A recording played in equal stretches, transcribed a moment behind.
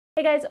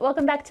Hey guys,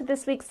 welcome back to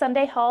this week's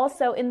Sunday haul.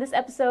 So in this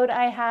episode,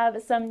 I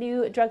have some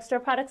new drugstore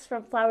products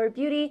from Flower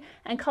Beauty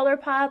and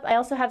Colourpop. I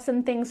also have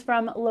some things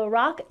from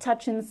LORAC,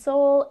 Touch and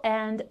Soul,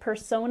 and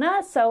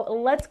Persona. So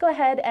let's go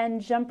ahead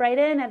and jump right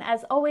in. And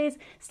as always,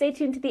 stay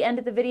tuned to the end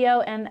of the video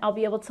and I'll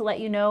be able to let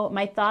you know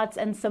my thoughts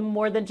and some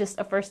more than just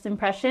a first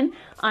impression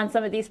on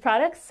some of these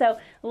products. So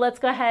let's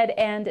go ahead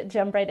and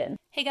jump right in.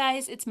 Hey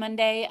guys, it's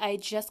Monday. I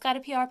just got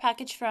a PR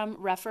package from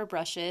Rephr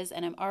brushes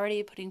and I'm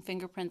already putting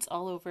fingerprints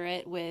all over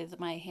it with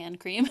my hand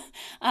cream.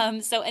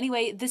 So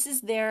anyway, this is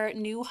their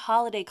new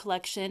holiday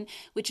collection,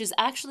 which is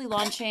actually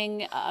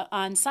launching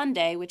on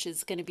Sunday, which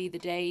is going to be the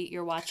day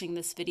you're watching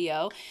this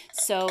video.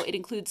 So it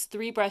includes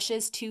 3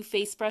 brushes, 2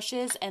 face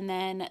brushes, and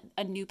then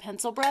a new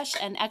pencil brush.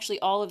 And actually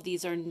all of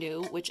these are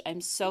new, which I'm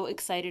so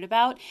excited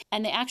about.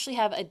 And they actually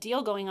have a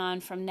deal going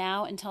on from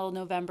now until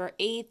November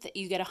 8th.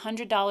 You get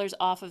 $100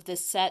 off of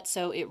this set.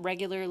 So it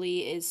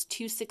regularly is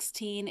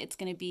 $216. It's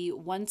going to be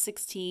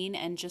 $116,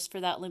 and just for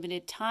that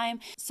limited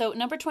time. So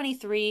number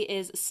 23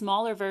 is a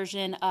smaller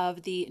version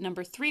of the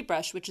number 3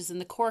 brush, which is in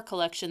the core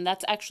collection.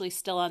 That's actually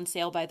still on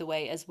sale, by the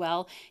way, as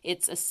well.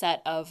 It's a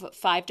set of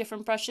 5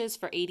 different brushes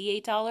for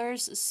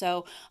 $88.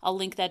 So I'll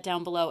link that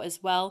down below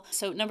as well.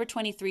 So number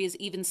 23 is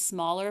even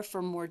smaller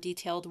for more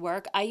detailed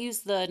work. I use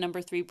the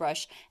number 3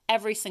 brush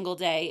every single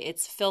day.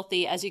 It's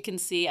filthy. As you can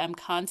see, I'm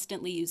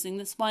constantly using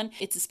this one.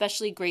 It's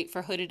especially great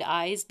for hooded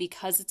eyes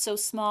because it's so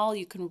small.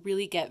 You can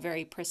really get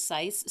very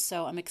precise.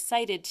 So I'm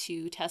excited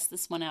to test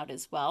this one out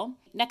as well.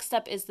 Next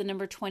up is the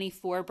number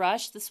 24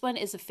 brush. This one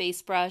is a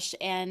face brush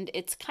and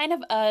it's kind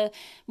of a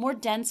more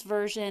dense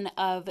version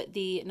of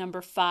the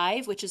number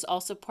 5, which is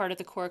also part of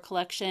the core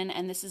collection.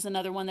 And this is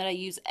another one that I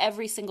use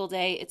every single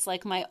day. It's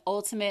like my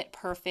ultimate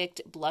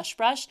perfect blush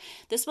brush.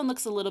 This one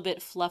looks a little bit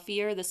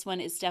fluffier. This one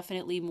is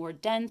definitely more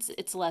dense.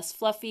 It's less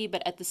fluffy,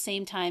 but at the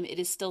same time, it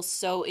is still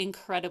so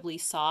incredibly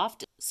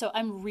soft. So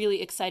I'm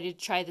really excited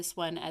to try this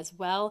one as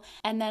well.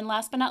 And then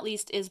last but not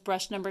least is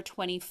brush number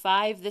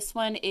 25. This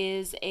one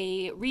is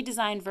a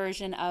redesigned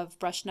version of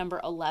brush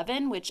number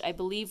 11, which I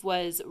believe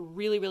was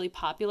really, really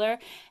popular.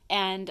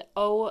 And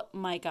oh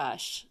my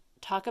gosh,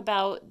 talk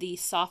about the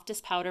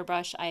softest powder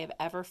brush I have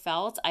ever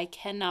felt. I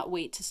cannot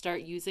wait to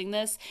start using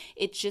this.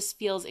 It just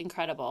feels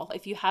incredible.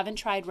 If you haven't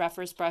tried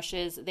Rephr's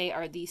brushes, they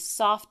are the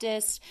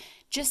softest,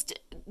 just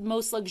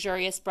most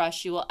luxurious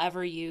brush you will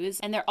ever use.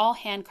 And they're all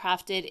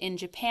handcrafted in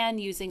Japan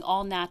using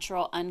all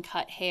natural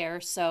uncut hair.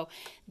 So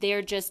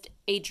they're just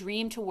a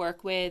dream to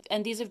work with.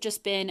 And these have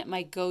just been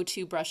my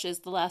go-to brushes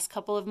the last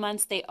couple of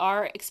months. They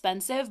are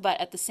expensive,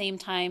 but at the same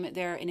time,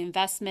 they're an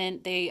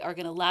investment. They are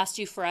going to last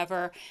you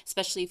forever,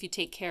 especially if you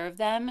take care of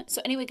them.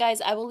 So anyway,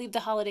 guys, I will leave the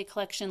holiday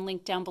collection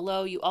link down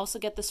below. You also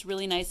get this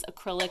really nice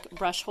acrylic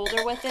brush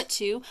holder with it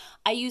too.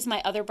 I use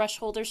my other brush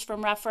holders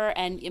from Rephr,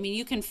 and I mean,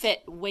 you can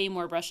fit way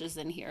more brushes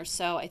in here.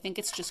 So I think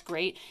it's just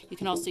great. You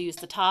can also use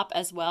the top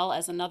as well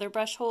as another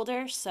brush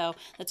holder. So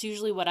that's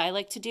usually what I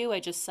like to do. I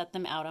just set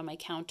them out on my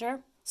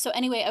counter. So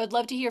anyway, I would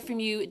love to hear from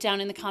you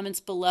down in the comments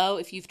below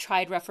if you've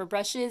tried Rephr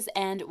brushes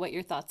and what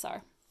your thoughts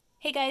are.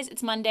 Hey guys,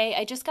 it's Monday.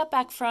 I just got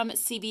back from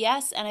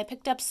CVS and I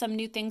picked up some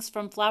new things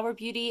from Flower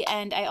Beauty,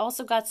 and I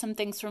also got some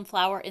things from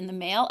Flower in the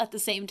mail at the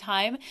same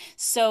time.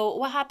 So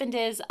what happened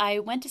is I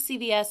went to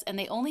CVS and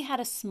they only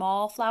had a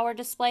small Flower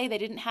display. They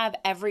didn't have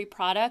every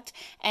product,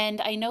 and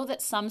I know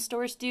that some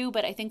stores do,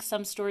 but I think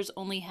some stores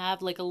only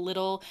have like a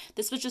little.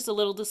 This was just a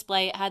little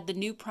display. It had the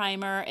new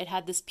primer, it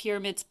had this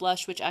Pyramids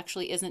blush, which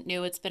actually isn't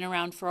new. It's been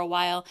around for a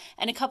while,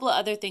 and a couple of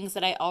other things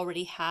that I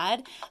already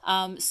had.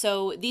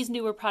 So these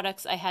newer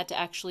products I had to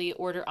actually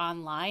order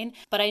online,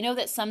 but I know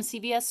that some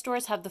CVS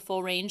stores have the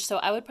full range, so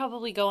I would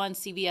probably go on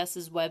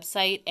CVS's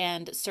website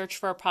and search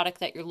for a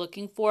product that you're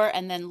looking for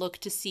and then look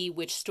to see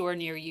which store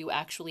near you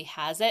actually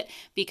has it,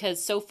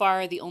 because so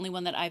far the only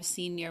one that I've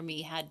seen near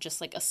me had just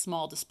like a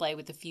small display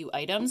with a few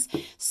items.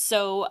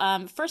 So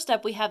first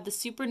up we have the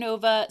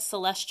Supernova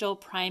Celestial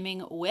Priming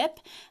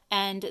Whip,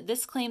 and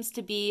this claims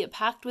to be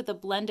packed with a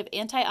blend of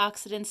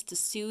antioxidants to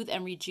soothe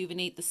and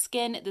rejuvenate the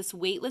skin. This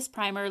weightless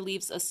primer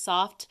leaves a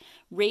soft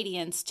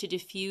radiance to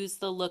diffuse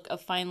the look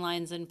of fine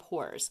lines and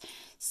pores.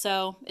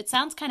 So it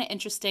sounds kind of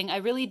interesting. I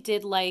really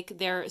did like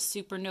their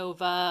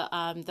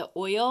Supernova, the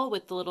oil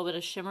with a little bit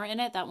of shimmer in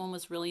it. That one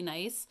was really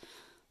nice.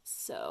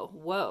 So,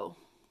 whoa,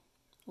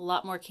 a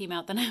lot more came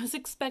out than I was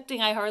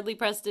expecting. I hardly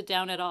pressed it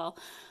down at all.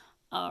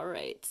 All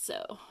right,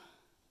 so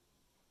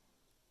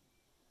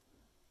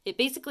it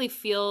basically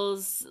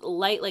feels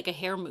light like a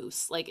hair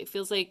mousse. Like it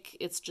feels like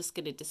it's just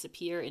going to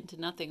disappear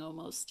into nothing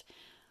almost.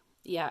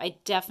 Yeah, I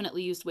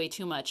definitely used way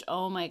too much.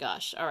 Oh my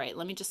gosh. All right,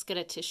 let me just get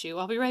a tissue.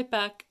 I'll be right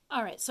back.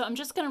 All right, so I'm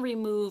just going to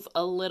remove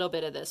a little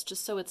bit of this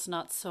just so it's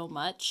not so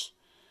much.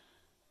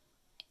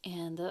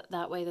 And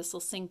that way this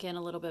will sink in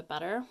a little bit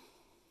better.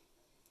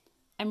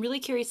 I'm really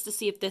curious to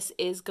see if this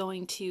is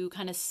going to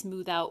kind of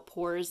smooth out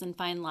pores and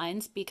fine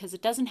lines, because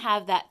it doesn't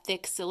have that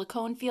thick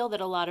silicone feel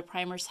that a lot of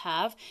primers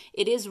have.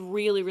 It is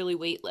really, really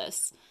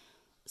weightless.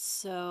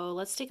 So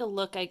let's take a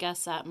look, I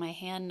guess, at my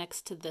hand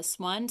next to this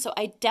one. So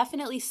I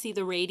definitely see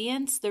the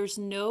radiance. There's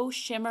no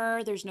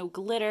shimmer, there's no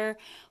glitter,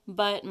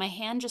 but my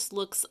hand just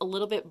looks a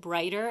little bit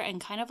brighter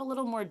and kind of a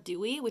little more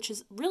dewy, which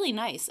is really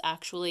nice,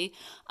 actually.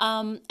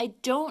 I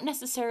don't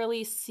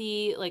necessarily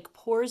see like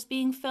pores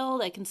being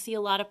filled. I can see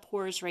a lot of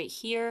pores right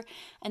here,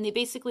 and they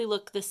basically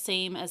look the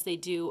same as they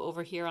do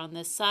over here on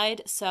this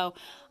side. So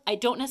I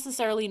don't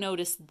necessarily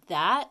notice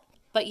that.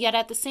 But yet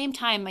at the same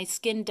time, my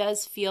skin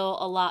does feel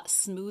a lot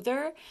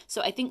smoother.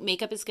 So I think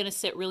makeup is going to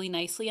sit really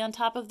nicely on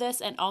top of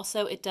this. And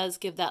also it does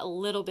give that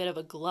little bit of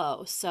a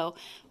glow. So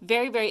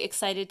very, very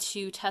excited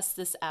to test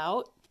this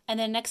out. And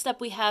then next up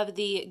we have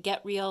the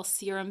Get Real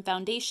Serum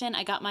Foundation.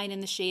 I got mine in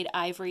the shade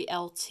Ivory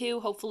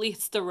L2. Hopefully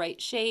it's the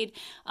right shade.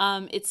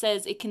 It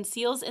says it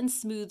conceals and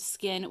smooths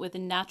skin with a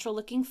natural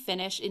looking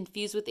finish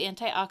infused with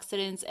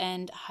antioxidants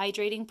and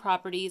hydrating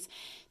properties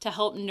to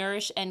help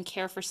nourish and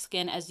care for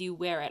skin as you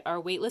wear it.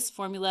 Our weightless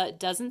formula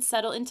doesn't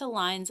settle into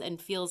lines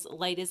and feels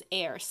light as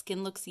air.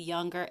 Skin looks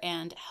younger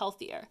and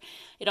healthier.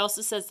 It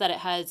also says that it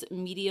has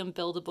medium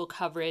buildable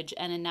coverage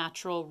and a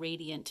natural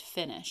radiant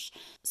finish.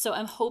 So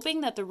I'm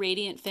hoping that the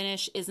radiant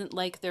finish isn't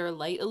like their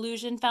Light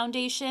Illusion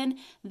foundation.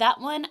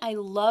 That one, I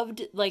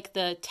loved like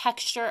the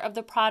texture of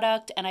the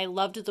product and I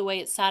loved the way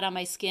it sat on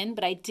my skin,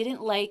 but I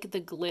didn't like the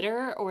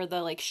glitter or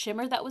the like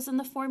shimmer that was in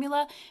the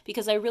formula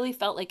because I really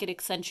felt like it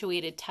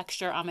accentuated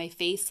texture on my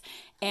face.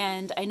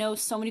 And I know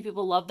so many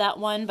people love that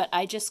one, but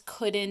I just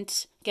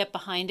couldn't get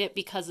behind it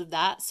because of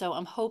that. So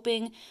I'm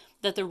hoping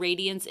that the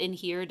radiance in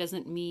here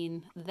doesn't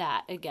mean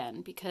that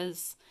again,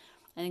 because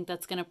I think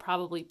that's going to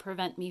probably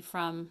prevent me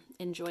from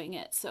enjoying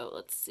it. So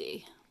let's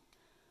see.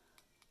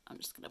 I'm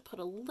just going to put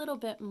a little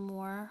bit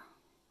more.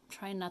 I'm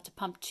trying not to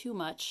pump too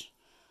much.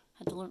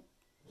 I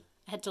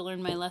had to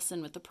learn my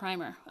lesson with the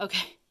primer.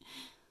 Okay.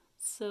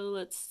 So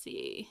let's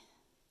see.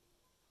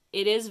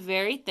 It is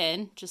very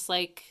thin, just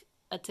like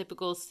a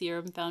typical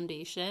serum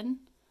foundation.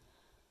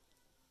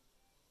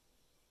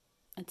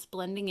 It's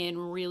blending in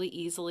really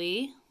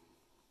easily.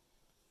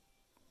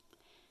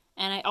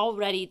 And I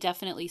already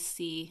definitely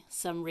see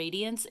some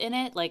radiance in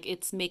it. Like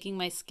it's making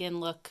my skin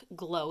look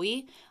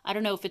glowy. I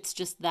don't know if it's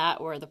just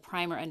that or the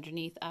primer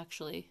underneath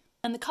actually.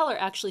 And the color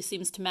actually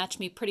seems to match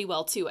me pretty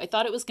well too. I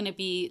thought it was going to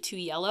be too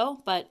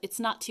yellow, but it's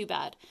not too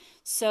bad.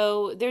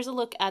 So there's a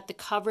look at the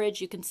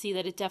coverage. You can see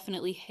that it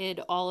definitely hid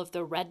all of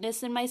the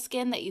redness in my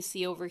skin that you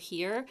see over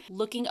here.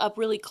 Looking up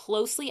really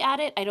closely at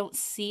it, I don't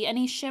see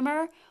any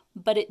shimmer,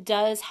 but it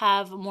does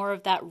have more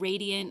of that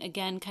radiant,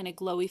 again, kind of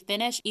glowy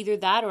finish. Either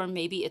that or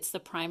maybe it's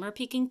the primer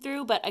peeking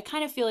through, but I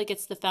kind of feel like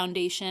it's the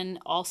foundation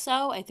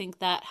also. I think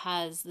that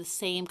has the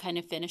same kind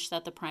of finish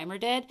that the primer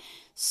did.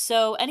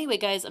 So anyway,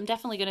 guys, I'm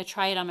definitely going to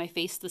try it on my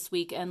face this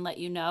week and let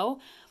you know.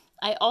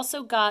 I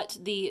also got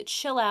the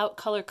Chill Out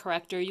color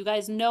corrector. You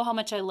guys know how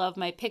much I love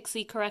my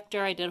Pixie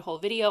corrector. I did a whole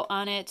video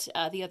on it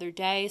the other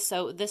day.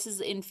 So this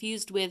is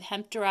infused with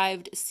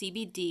hemp-derived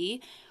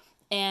CBD.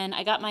 And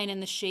I got mine in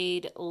the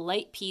shade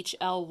Light Peach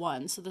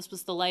L1. So this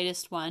was the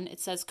lightest one. It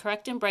says,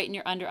 correct and brighten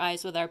your under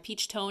eyes with our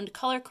peach toned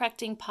color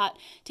correcting pot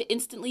to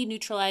instantly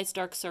neutralize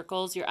dark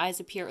circles. Your eyes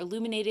appear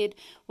illuminated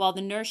while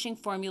the nourishing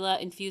formula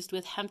infused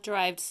with hemp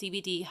derived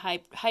CBD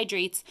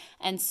hydrates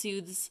and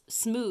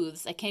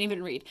smooths, I can't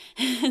even read,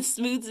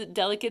 smooths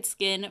delicate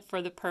skin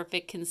for the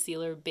perfect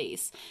concealer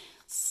base.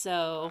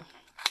 So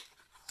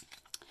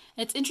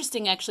it's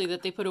interesting actually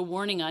that they put a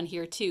warning on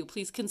here too.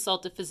 Please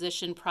consult a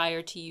physician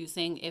prior to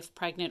using if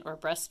pregnant or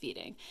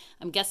breastfeeding.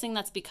 I'm guessing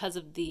that's because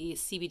of the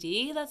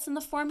CBD that's in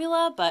the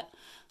formula, but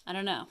I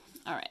don't know.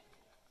 All right.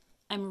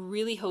 I'm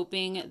really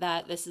hoping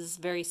that this is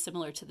very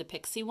similar to the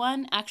Pixie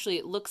one. Actually,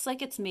 it looks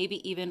like it's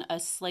maybe even a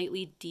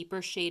slightly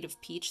deeper shade of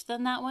peach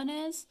than that one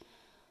is.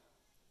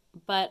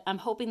 But I'm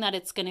hoping that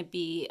it's going to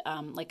be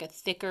like a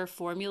thicker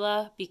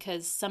formula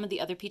because some of the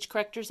other peach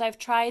correctors I've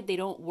tried, they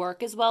don't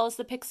work as well as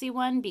the Pixie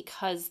one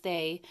because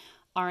they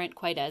aren't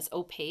quite as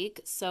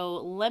opaque. So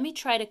let me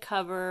try to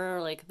cover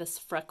like this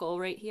freckle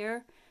right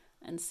here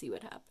and see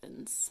what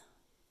happens.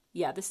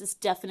 Yeah, this is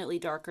definitely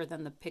darker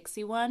than the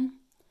Pixie one.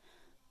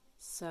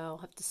 So I'll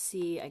have to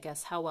see, I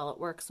guess, how well it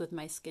works with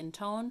my skin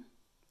tone.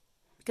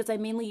 Because I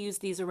mainly use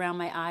these around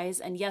my eyes,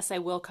 and yes, I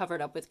will cover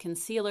it up with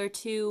concealer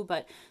too,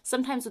 but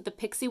sometimes with the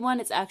Pixie one,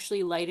 it's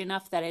actually light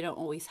enough that I don't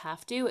always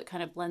have to. It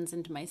kind of blends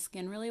into my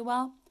skin really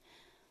well.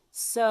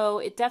 So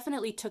it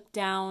definitely took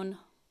down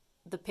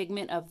the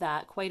pigment of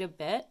that quite a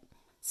bit.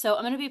 So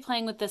I'm going to be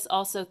playing with this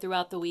also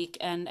throughout the week,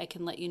 and I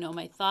can let you know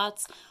my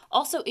thoughts.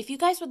 Also, if you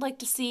guys would like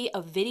to see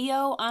a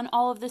video on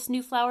all of this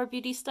new Flower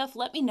Beauty stuff,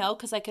 let me know,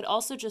 because I could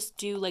also just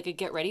do like a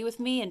get ready with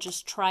me and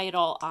just try it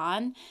all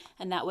on,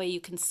 and that way you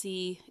can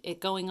see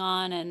it going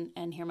on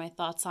and hear my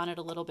thoughts on it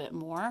a little bit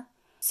more.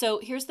 So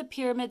here's the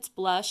Pyramids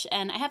blush,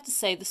 and I have to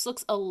say this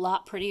looks a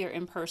lot prettier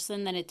in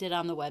person than it did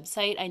on the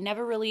website. I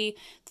never really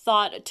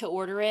thought to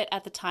order it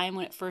at the time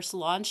when it first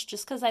launched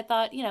just because I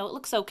thought, you know, it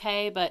looks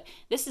okay, but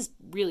this is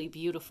really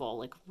beautiful,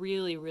 like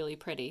really, really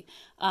pretty.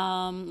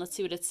 Let's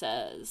see what it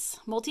says.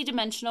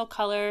 Multi-dimensional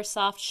color,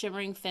 soft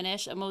shimmering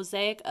finish, a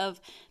mosaic of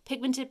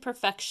pigmented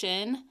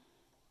perfection.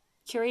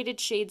 curated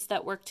shades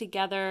that work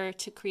together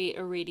to create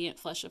a radiant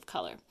flush of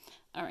color.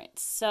 All right,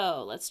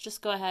 so let's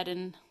just go ahead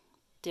and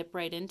dip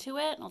right into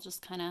it. I'll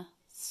just kind of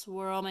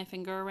swirl my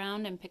finger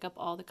around and pick up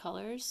all the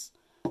colors.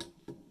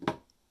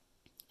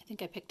 I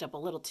think I picked up a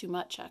little too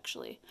much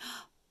actually.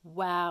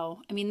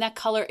 Wow. I mean, that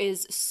color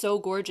is so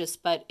gorgeous,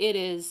 but it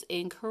is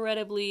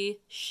incredibly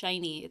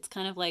shiny. It's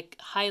kind of like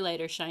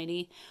highlighter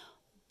shiny.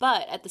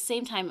 But at the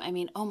same time, I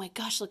mean, oh my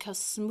gosh, look how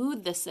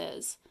smooth this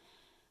is.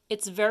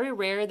 It's very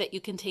rare that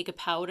you can take a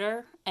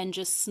powder and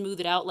just smooth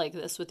it out like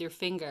this with your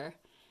finger.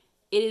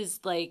 It is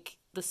like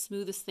the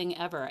smoothest thing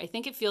ever. I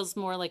think it feels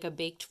more like a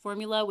baked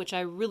formula, which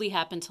I really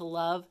happen to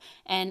love.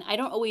 And I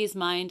don't always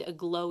mind a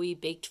glowy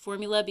baked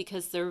formula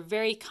because they're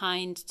very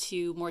kind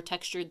to more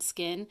textured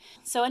skin.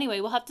 So anyway,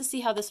 we'll have to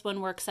see how this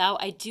one works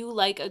out. I do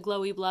like a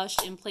glowy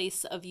blush in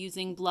place of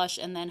using blush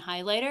and then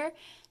highlighter.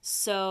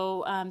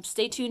 So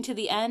stay tuned to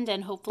the end,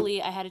 and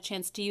hopefully I had a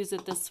chance to use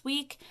it this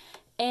week.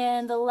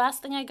 And the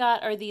last thing I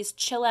got are these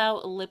Chill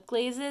Out lip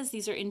glazes.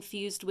 These are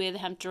infused with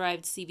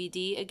hemp-derived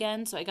CBD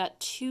again. So I got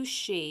 2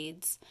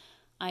 shades.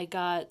 I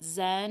got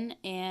Zen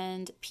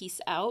and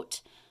Peace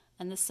Out.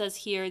 And this says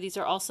here, these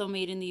are also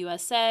made in the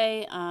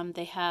USA.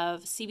 They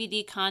have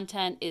CBD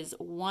content is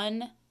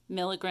 1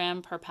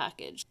 milligram per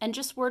package. And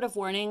just word of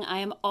warning, I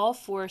am all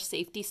for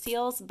safety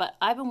seals, but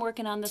I've been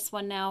working on this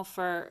one now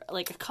for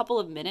like a couple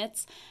of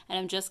minutes and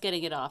I'm just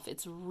getting it off.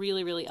 It's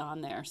really, really on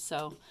there.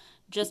 So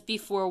just be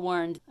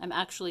forewarned, I'm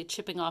actually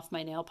chipping off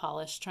my nail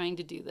polish trying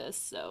to do this.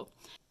 So,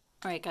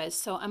 all right guys,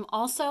 so I'm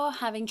also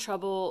having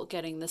trouble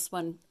getting this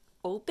one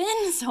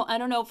open. So I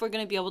don't know if we're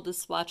gonna be able to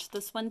swatch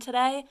this one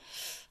today.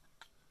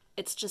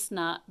 It's just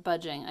not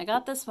budging. I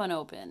got this one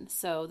open,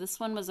 so this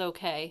one was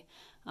okay.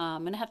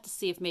 I'm gonna have to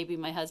see if maybe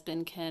my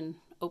husband can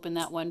open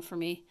that one for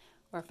me,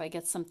 or if I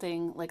get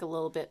something like a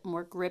little bit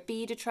more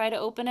grippy to try to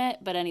open it.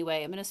 But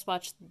anyway, I'm gonna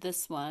swatch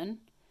this one.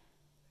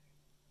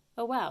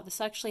 Oh wow, this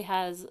actually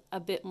has a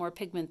bit more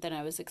pigment than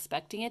I was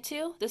expecting it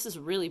to. This is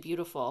really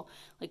beautiful.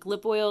 Like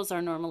lip oils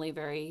are normally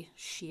very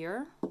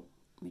sheer.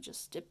 Let me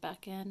just dip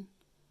back in.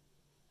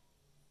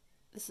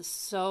 This is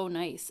so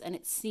nice, and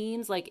it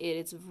seems like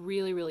it's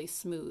really, really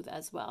smooth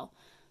as well.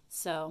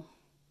 So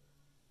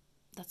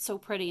that's so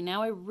pretty.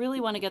 Now I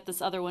really want to get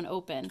this other one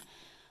open.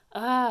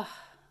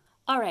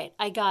 All right,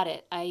 I got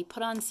it. I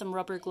put on some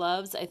rubber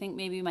gloves. I think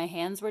maybe my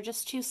hands were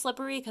just too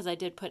slippery because I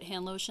did put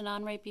hand lotion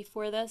on right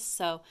before this.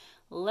 So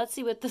let's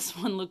see what this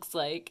one looks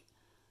like.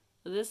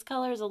 This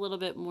color is a little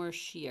bit more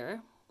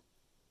sheer.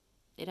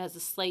 It has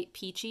a slight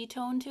peachy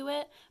tone to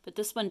it, but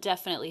this one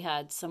definitely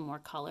had some more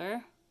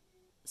color.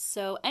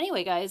 So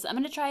anyway, guys, I'm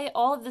going to try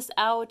all of this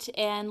out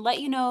and let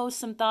you know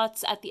some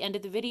thoughts at the end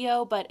of the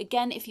video. But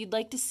again, if you'd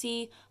like to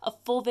see a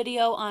full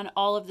video on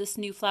all of this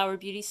new Flower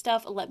Beauty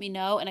stuff, let me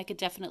know, and I could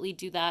definitely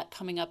do that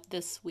coming up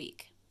this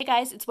week. Hey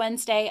guys, it's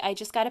Wednesday. I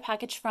just got a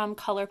package from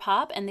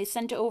Colourpop and they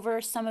sent over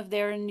some of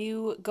their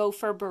new Go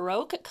for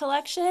Baroque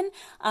collection.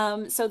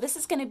 So this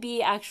is going to be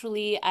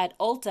actually at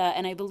Ulta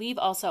and I believe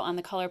also on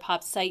the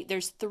Colourpop site.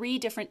 There's 3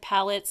 different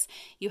palettes.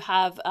 You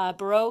have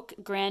Baroque,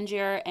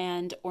 Grandeur,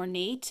 and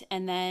Ornate.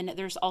 And then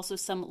there's also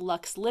some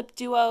Luxe Lip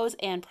Duos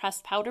and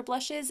pressed powder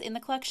blushes in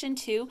the collection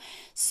too.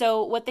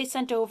 So what they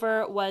sent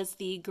over was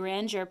the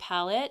Grandeur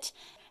palette,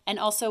 and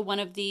also one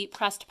of the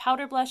pressed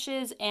powder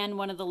blushes and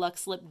one of the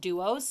Luxe Lip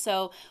Duos.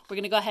 So we're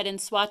going to go ahead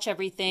and swatch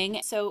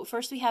everything. So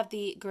first we have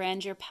the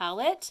Grandeur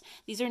palette.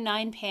 These are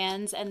 9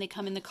 pans and they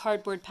come in the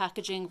cardboard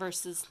packaging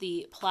versus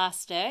the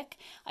plastic.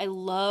 I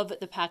love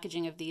the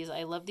packaging of these.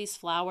 I love these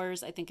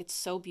flowers. I think it's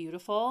so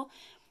beautiful.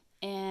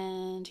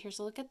 And here's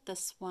a look at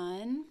this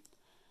one.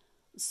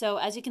 So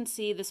as you can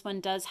see, this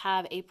one does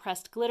have a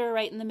pressed glitter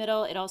right in the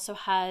middle. It also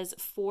has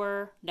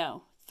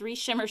 3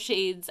 shimmer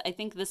shades. I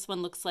think this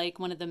one looks like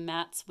one of the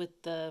mattes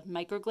with the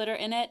micro glitter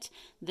in it.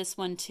 This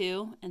one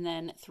too, and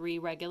then 3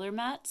 regular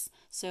mattes.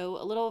 So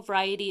a little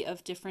variety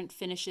of different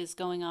finishes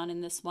going on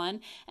in this one.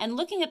 And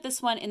looking at this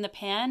one in the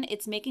pan,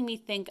 it's making me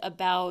think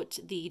about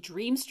the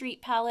Dream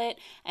Street palette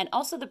and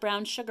also the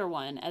Brown Sugar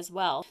one as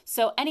well.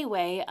 So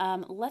anyway,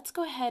 let's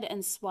go ahead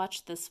and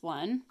swatch this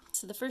one.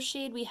 So the first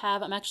shade we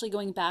have, I'm actually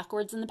going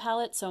backwards in the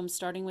palette, so I'm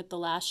starting with the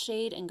last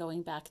shade and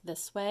going back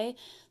this way.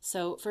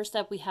 So first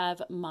up we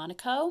have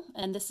Monaco,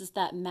 and this is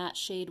that matte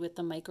shade with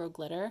the micro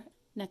glitter.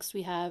 Next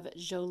we have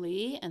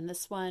Jolie, and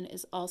this one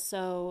is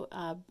also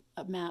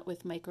a matte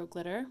with micro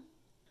glitter.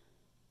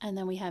 And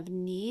then we have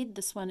Need.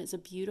 This one is a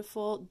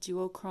beautiful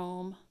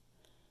duochrome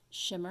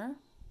shimmer.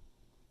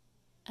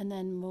 And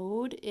then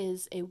Mode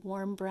is a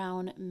warm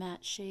brown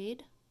matte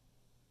shade.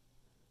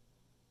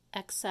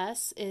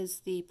 Excess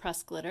is the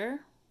pressed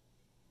glitter.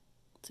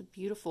 It's a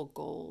beautiful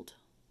gold.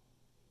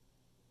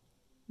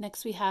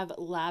 Next we have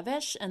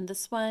Lavish, and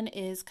this one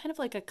is kind of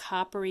like a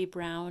coppery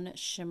brown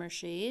shimmer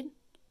shade.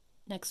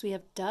 Next we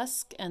have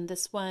Dusk, and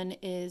this one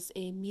is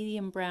a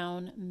medium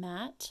brown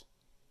matte.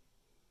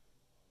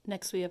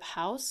 Next we have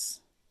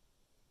House.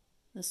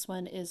 This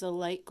one is a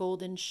light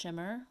golden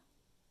shimmer.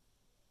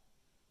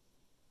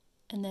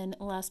 And then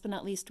last but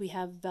not least we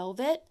have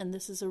Velvet, and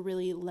this is a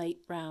really light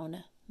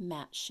brown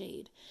matte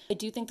shade. I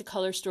do think the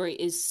color story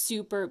is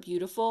super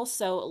beautiful,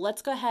 so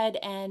let's go ahead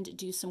and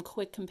do some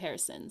quick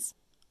comparisons.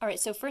 All right,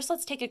 so first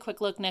let's take a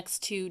quick look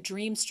next to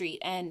Dream Street,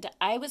 and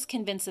I was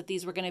convinced that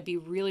these were going to be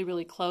really,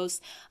 really close.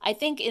 I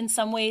think in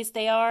some ways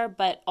they are,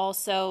 but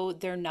also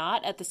they're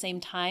not at the same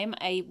time.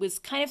 I was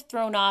kind of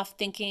thrown off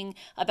thinking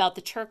about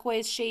the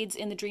turquoise shades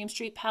in the Dream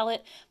Street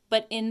palette,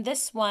 but in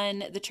this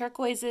one, the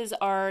turquoises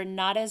are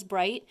not as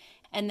bright.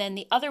 And then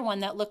the other one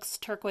that looks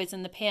turquoise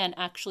in the pan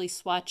actually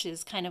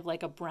swatches kind of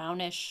like a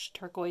brownish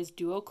turquoise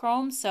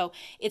duochrome. So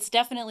it's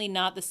definitely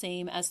not the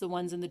same as the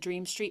ones in the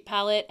Dream Street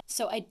palette.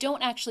 So I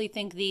don't actually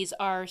think these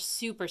are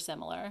super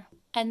similar.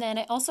 And then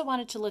I also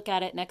wanted to look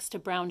at it next to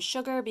Brown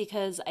Sugar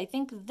because I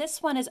think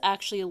this one is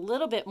actually a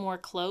little bit more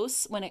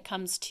close when it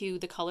comes to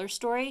the color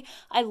story.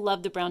 I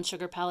love the Brown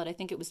Sugar palette. I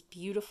think it was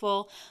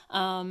beautiful.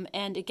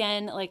 And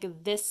again,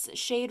 like this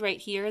shade right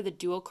here, the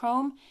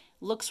duochrome,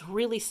 looks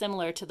really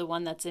similar to the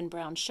one that's in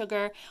Brown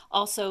Sugar.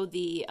 Also,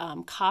 the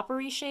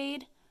coppery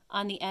shade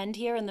on the end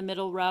here in the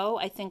middle row,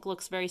 I think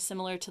looks very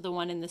similar to the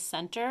one in the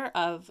center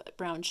of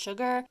Brown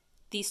Sugar.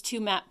 These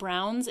two matte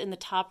browns in the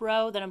top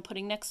row that I'm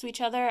putting next to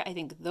each other, I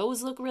think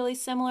those look really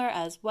similar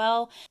as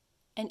well.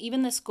 And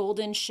even this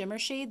golden shimmer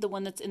shade, the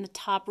one that's in the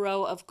top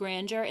row of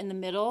Grandeur in the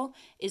middle,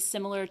 is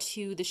similar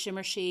to the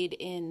shimmer shade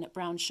in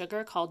Brown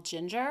Sugar called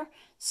Ginger.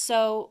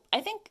 So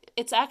I think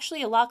it's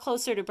actually a lot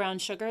closer to Brown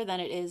Sugar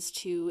than it is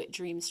to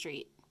Dream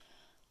Street.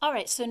 All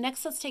right, so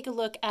next let's take a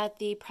look at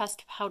the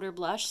pressed powder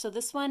blush. So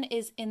this one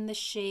is in the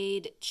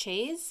shade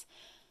Chase.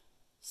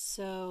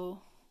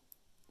 So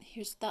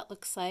here's what that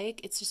looks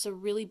like. It's just a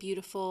really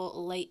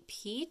beautiful light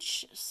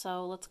peach.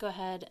 So let's go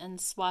ahead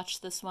and swatch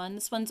this one.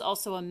 This one's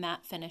also a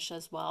matte finish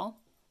as well.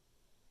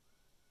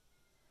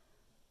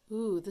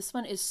 Ooh, this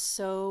one is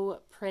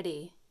so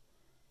pretty.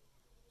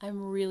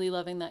 I'm really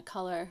loving that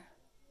color.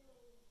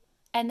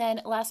 And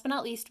then last but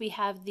not least, we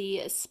have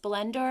the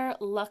Splendor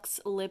Luxe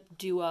Lip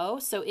Duo.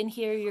 So in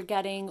here, you're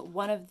getting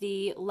one of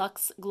the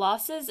Luxe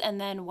glosses and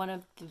then one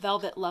of the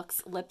Velvet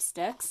Luxe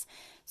lipsticks.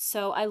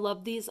 So I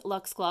love these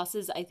Luxe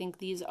glosses. I think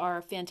these are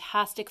a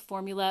fantastic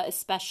formula,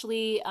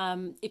 especially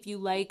if you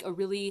like a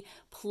really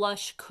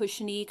plush,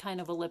 cushiony kind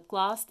of a lip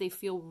gloss. They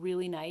feel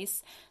really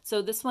nice.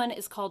 So this one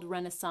is called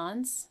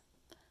Renaissance,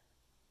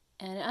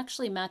 and it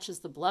actually matches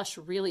the blush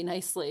really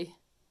nicely.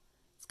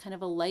 It's kind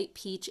of a light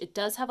peach. It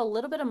does have a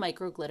little bit of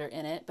micro glitter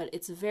in it, but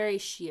it's very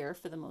sheer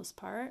for the most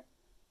part.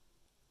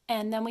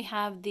 And then we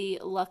have the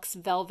Luxe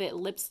Velvet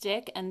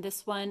Lipstick, and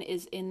this one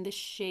is in the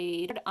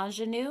shade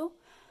Ingenue.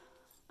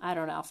 I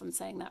don't know if I'm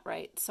saying that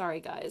right. Sorry,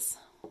 guys.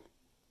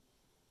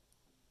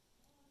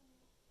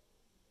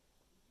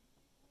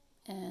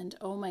 And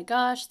oh my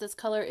gosh, this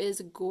color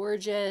is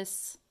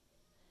gorgeous.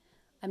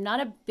 I'm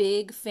not a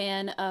big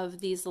fan of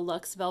these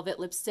Luxe Velvet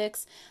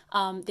lipsticks.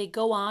 They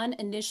go on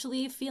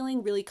initially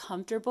feeling really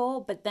comfortable,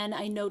 but then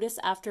I notice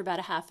after about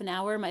a half an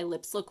hour, my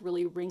lips look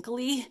really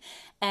wrinkly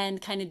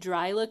and kind of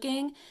dry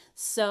looking.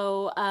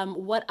 So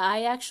what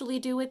I actually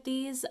do with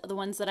these, the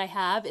ones that I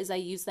have, is I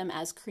use them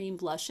as cream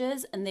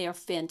blushes, and they are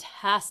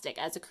fantastic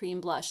as a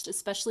cream blush,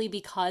 especially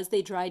because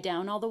they dry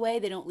down all the way.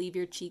 They don't leave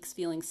your cheeks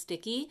feeling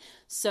sticky.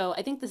 So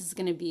I think this is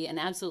going to be an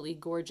absolutely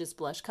gorgeous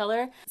blush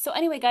color. So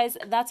anyway, guys,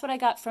 that's what I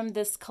got from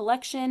this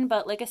collection,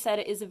 but like I said,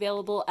 it is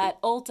available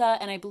at Ulta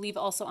and I believe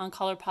also on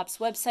Colourpop's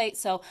website,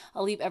 so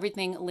I'll leave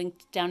everything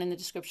linked down in the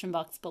description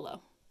box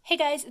below. Hey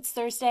guys, it's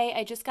Thursday.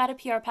 I just got a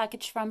PR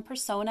package from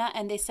Persona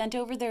and they sent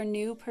over their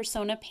new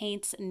Persona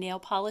Paints nail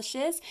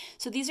polishes.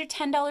 So these are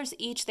 $10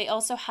 each. They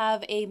also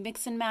have a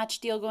mix and match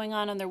deal going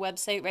on their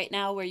website right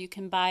now where you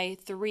can buy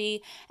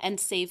 3 and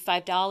save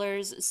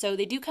 $5. So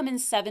they do come in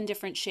 7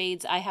 different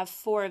shades. I have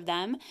 4 of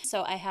them.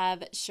 So I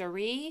have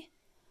Cherie,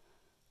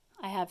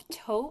 I have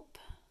Taupe.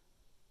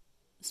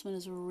 This one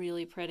is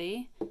really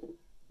pretty.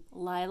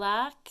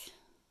 Lilac.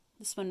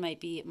 This one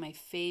might be my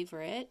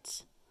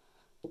favorite.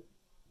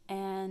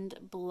 And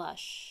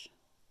Blush.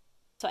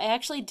 So I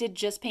actually did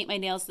just paint my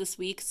nails this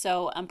week,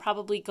 so I'm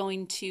probably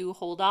going to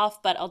hold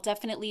off, but I'll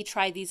definitely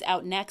try these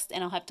out next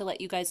and I'll have to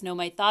let you guys know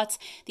my thoughts.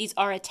 These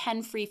are a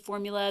 10-free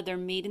formula. They're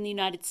made in the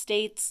United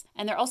States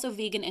and they're also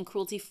vegan and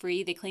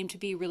cruelty-free. They claim to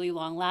be really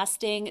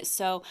long-lasting,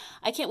 so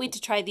I can't wait to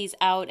try these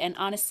out. And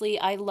honestly,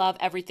 I love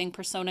everything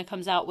Persona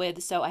comes out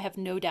with, so I have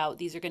no doubt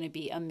these are going to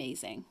be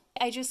amazing.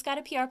 I just got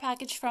a PR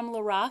package from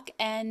LORAC,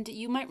 and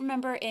you might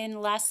remember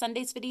in last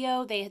Sunday's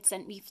video, they had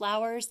sent me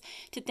flowers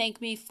to thank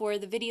me for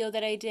the video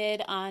that I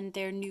did on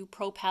their new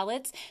Pro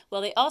palettes.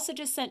 Well, they also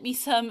just sent me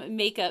some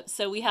makeup.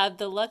 So we have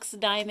the Luxe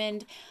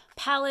Diamond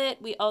palette.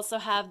 We also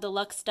have the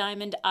Luxe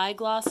Diamond Eye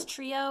Gloss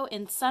Trio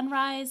in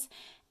Sunrise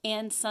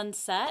and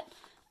Sunset.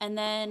 And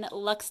then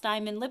Luxe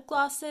Diamond lip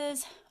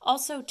glosses.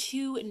 Also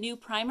 2 new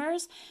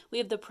primers. We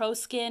have the Pro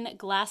Skin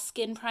Glass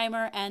Skin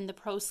Primer and the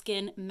Pro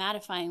Skin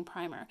Mattifying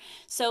Primer.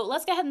 So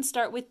let's go ahead and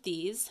start with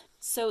these.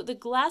 So the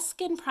Glass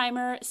Skin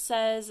Primer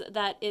says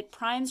that it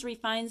primes,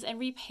 refines, and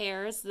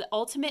repairs. The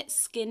ultimate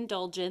skin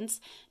indulgence,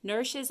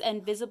 nourishes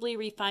and visibly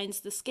refines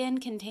the skin,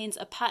 contains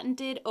a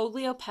patented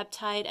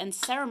oleopeptide and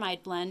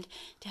ceramide blend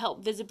to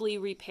help visibly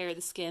repair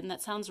the skin.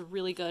 That sounds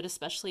really good,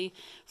 especially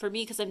for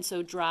me because I'm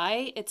so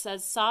dry. It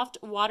says soft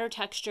water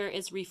texture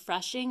is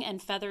refreshing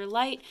and feather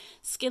light.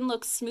 Skin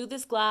looks smooth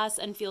as glass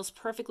and feels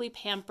perfectly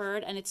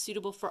pampered, and it's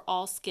suitable for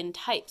all skin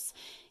types.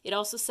 It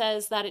also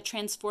says that it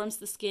transforms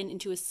the skin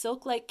into a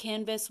silk-like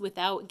canvas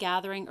without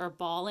gathering or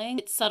balling.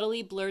 It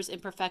subtly blurs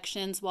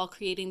imperfections while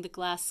creating the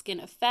glass skin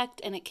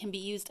effect, and it can be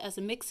used as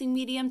a mixing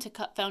medium to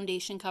cut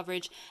foundation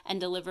coverage and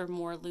deliver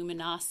more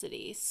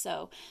luminosity.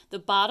 So the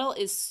bottle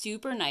is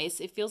super nice.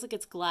 It feels like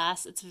it's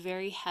glass. It's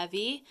very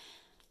heavy.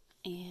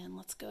 And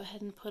let's go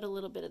ahead and put a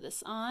little bit of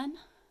this on.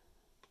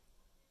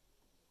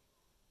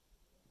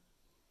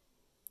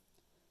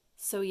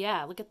 So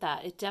yeah, look at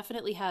that. It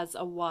definitely has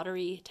a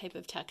watery type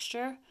of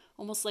texture,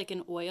 almost like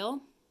an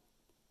oil.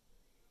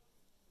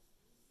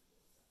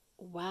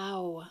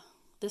 Wow,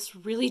 this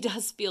really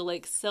does feel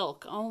like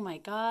silk. Oh my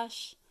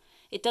gosh.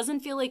 It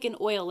doesn't feel like an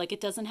oil, like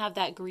it doesn't have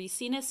that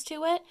greasiness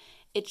to it.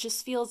 It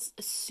just feels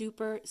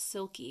super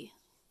silky.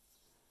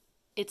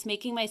 It's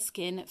making my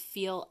skin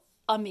feel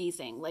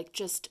amazing, like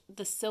just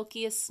the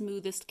silkiest,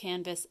 smoothest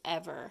canvas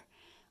ever.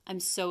 I'm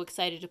so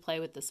excited to play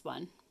with this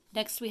one.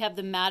 Next, we have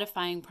the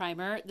mattifying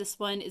primer. This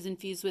one is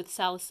infused with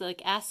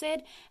salicylic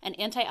acid and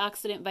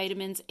antioxidant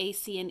vitamins A,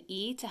 C, and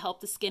E to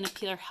help the skin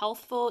appear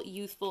healthful,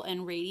 youthful,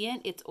 and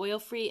radiant. It's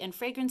oil-free and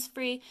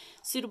fragrance-free,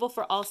 suitable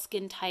for all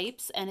skin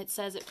types, and it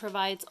says it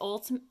provides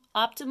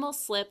optimal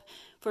slip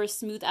for a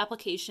smooth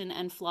application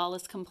and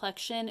flawless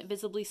complexion,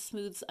 visibly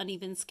smooths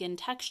uneven skin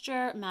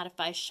texture,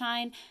 mattifies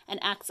shine, and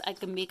acts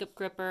like a makeup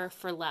gripper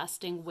for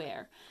lasting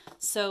wear.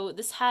 So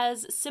this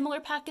has similar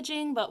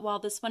packaging, but while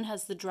this one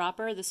has the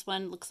dropper, this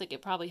one looks like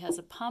it probably has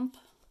a pump.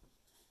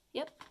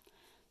 Yep.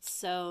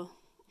 So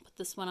put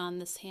this one on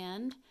this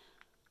hand.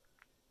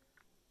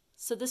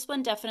 So this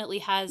one definitely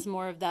has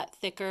more of that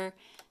thicker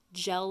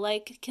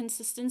gel-like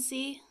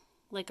consistency,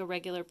 like a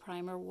regular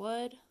primer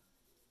would.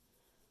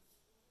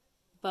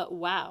 But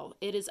wow,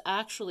 it is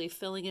actually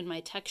filling in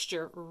my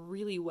texture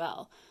really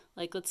well.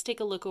 Like, let's take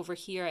a look over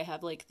here. I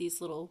have like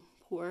these little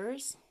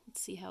pores.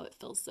 Let's see how it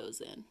fills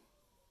those in.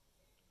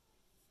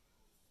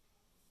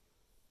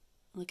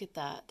 Look at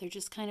that. They're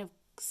just kind of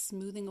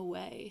smoothing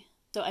away.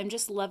 So I'm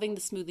just loving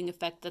the smoothing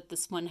effect that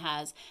this one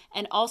has,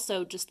 and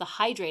also just the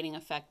hydrating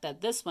effect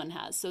that this one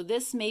has. So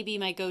this may be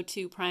my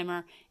go-to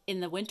primer in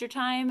the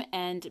wintertime,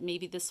 and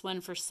maybe this one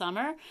for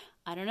summer.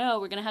 I don't know.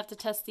 We're going to have to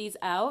test these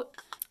out.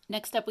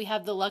 Next up, we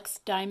have the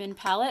Luxe Diamond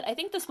Palette. I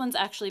think this one's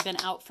actually been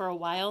out for a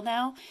while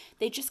now.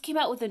 They just came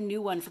out with a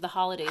new one for the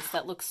holidays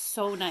that looks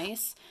so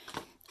nice.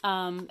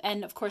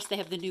 And of course, they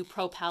have the new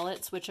Pro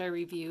palettes, which I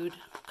reviewed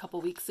a couple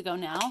weeks ago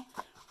now.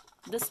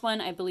 This one,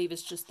 I believe,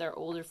 is just their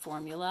older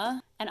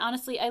formula. And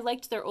honestly, I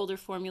liked their older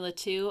formula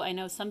too. I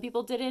know some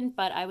people didn't,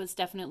 but I was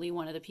definitely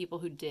one of the people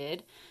who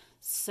did.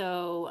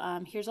 So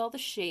here's all the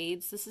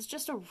shades. This is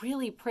just a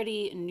really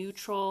pretty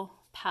neutral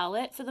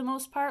palette for the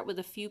most part with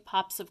a few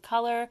pops of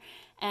color.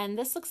 And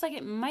this looks like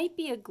it might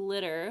be a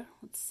glitter.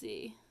 Let's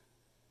see.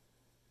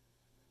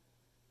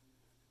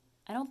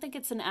 I don't think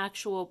it's an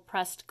actual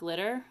pressed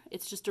glitter.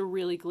 It's just a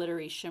really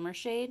glittery shimmer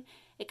shade.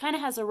 It kind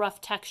of has a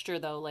rough texture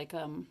though, like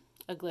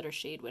a glitter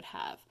shade would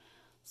have.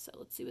 So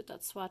let's see what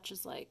that swatch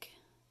is like.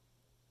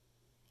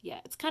 Yeah,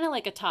 it's kind of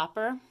like a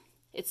topper.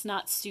 It's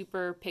not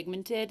super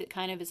pigmented. It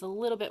kind of is a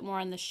little bit more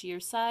on the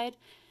sheer side.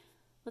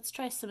 Let's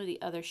try some of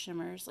the other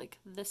shimmers, like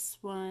this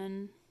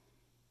one.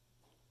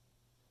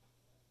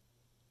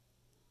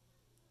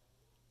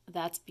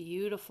 That's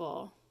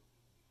beautiful.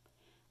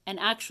 And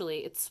actually,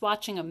 it's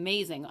swatching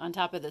amazing on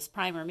top of this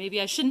primer.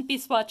 Maybe I shouldn't be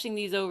swatching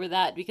these over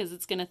that because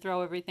it's going to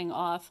throw everything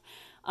off.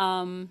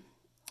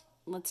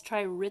 Let's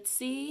try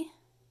Ritzy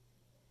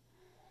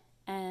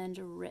and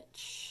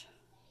Rich.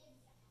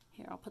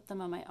 Here, I'll put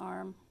them on my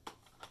arm.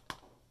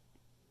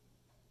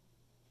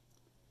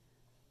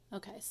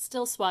 Okay,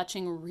 still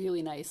swatching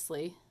really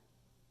nicely.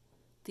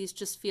 These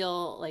just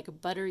feel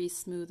like buttery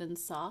smooth and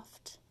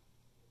soft.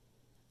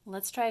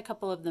 Let's try a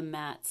couple of the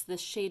mattes.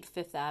 This shade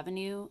Fifth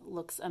Avenue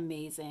looks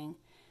amazing.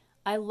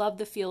 I love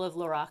the feel of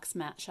LORAC's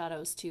matte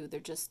shadows too. They're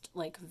just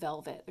like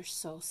velvet. They're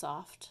so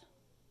soft.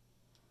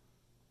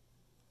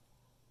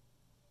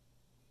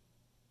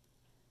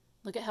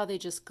 Look at how they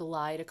just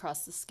glide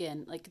across the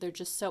skin. Like they're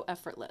just so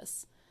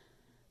effortless.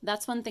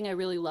 That's one thing I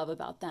really love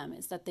about them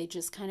is that they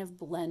just kind of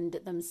blend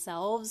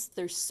themselves.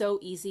 They're so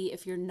easy.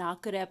 If you're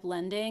not good at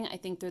blending, I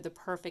think they're the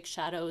perfect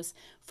shadows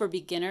for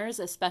beginners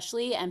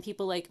especially, and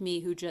people like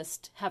me who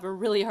just have a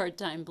really hard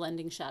time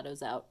blending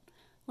shadows out.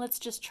 Let's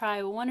just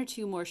try one or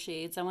two more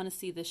shades. I want to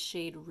see this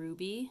shade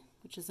Ruby,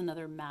 which is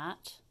another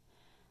matte,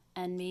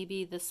 and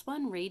maybe this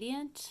one,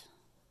 Radiant.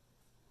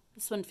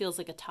 This one feels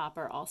like a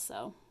topper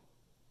also.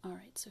 All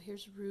right, so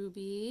here's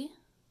Ruby.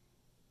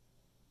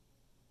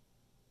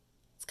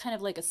 It's kind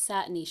of like a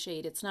satiny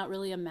shade. It's not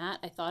really a matte.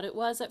 I thought it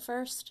was at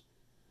first.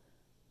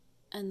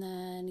 And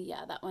then,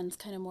 yeah, that one's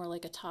kind of more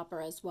like a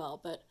topper as well,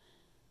 but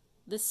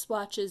this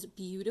swatches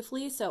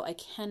beautifully, so I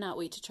cannot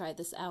wait to try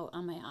this out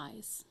on my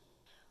eyes.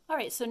 All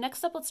right, so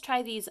next up, let's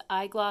try these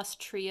eye gloss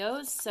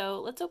trios.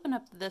 So let's open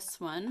up this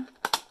one.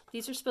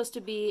 These are supposed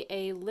to be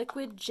a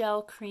liquid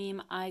gel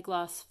cream eye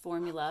gloss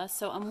formula.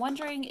 So I'm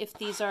wondering if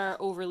these are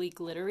overly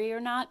glittery or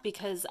not,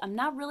 because I'm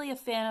not really a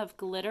fan of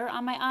glitter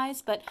on my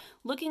eyes, but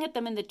looking at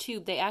them in the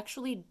tube, they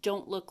actually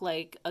don't look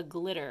like a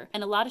glitter.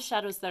 And a lot of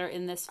shadows that are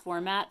in this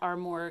format are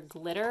more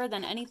glitter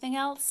than anything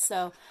else.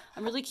 So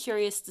I'm really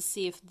curious to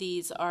see if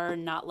these are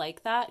not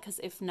like that,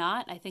 because if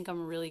not, I think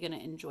I'm really gonna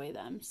enjoy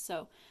them.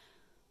 So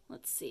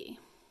let's see.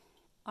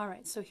 All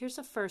right, so here's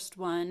the first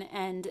one,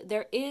 and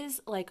there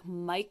is like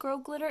micro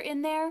glitter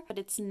in there, but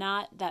it's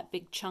not that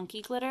big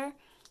chunky glitter,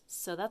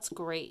 so that's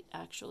great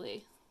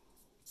actually.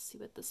 Let's see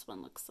what this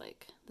one looks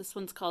like. This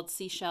one's called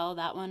Seashell.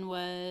 That one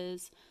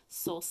was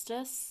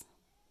Solstice.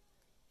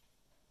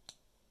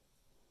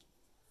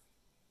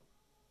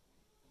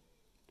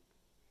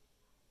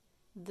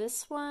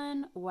 This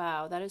one,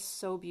 wow, that is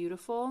so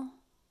beautiful.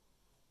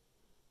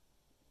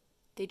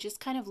 They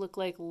just kind of look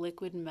like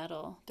liquid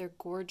metal. They're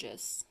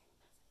gorgeous.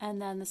 And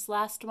then this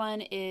last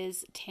one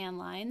is Tan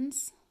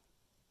Lines.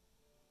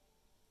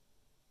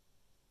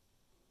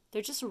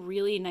 They're just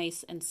really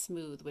nice and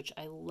smooth, which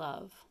I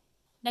love.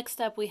 Next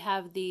up, we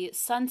have the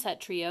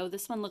Sunset Trio.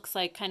 This one looks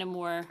like kind of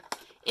more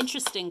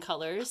interesting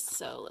colors,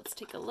 so let's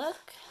take a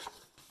look.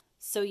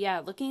 So yeah,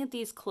 looking at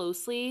these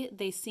closely,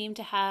 they seem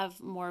to have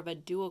more of a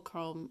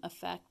duochrome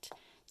effect.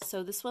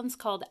 So this one's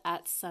called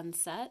At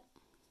Sunset.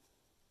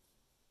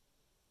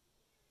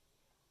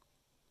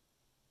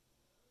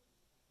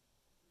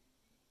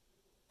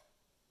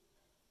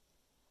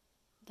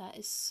 That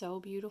is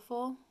so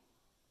beautiful.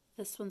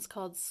 This one's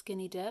called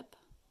Skinny Dip.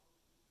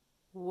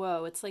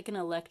 Whoa, it's like an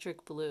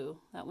electric blue.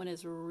 That one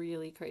is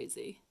really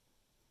crazy.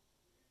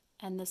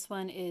 And this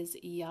one is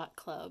Yacht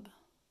Club.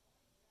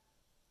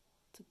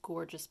 It's a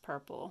gorgeous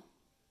purple.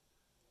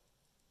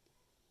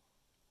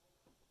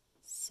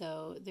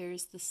 So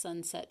there's the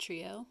Sunset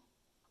Trio.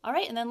 All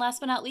right, and then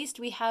last but not least,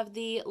 we have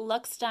the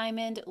Luxe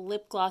Diamond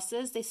lip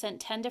glosses. They sent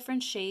 10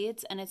 different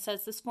shades, and it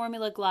says this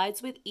formula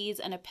glides with ease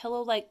and a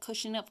pillow-like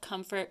cushion of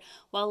comfort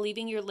while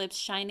leaving your lips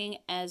shining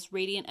as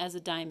radiant as a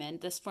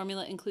diamond. This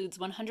formula includes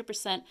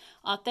 100%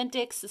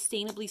 authentic,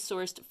 sustainably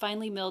sourced,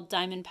 finely milled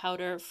diamond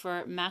powder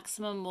for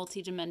maximum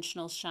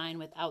multidimensional shine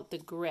without the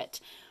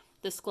grit.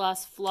 This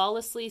gloss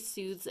flawlessly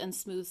soothes and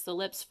smooths the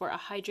lips for a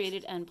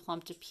hydrated and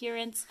plumped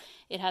appearance.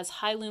 It has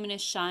high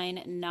luminous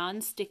shine,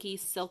 non-sticky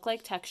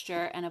silk-like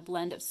texture, and a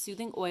blend of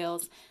soothing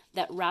oils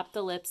that wrap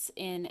the lips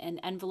in an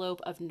envelope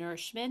of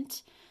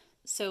nourishment.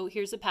 So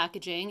here's the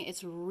packaging.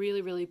 It's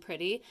really, really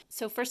pretty.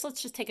 So first,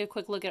 let's just take a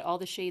quick look at all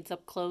the shades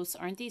up close.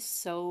 Aren't these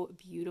so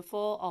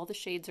beautiful? All the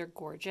shades are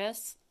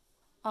gorgeous.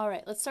 All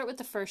right, let's start with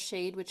the first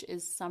shade, which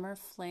is Summer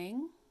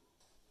Fling.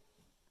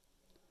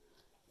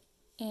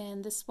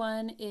 And this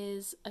one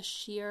is a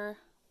sheer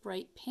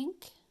bright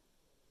pink.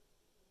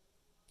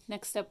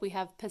 Next up we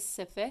have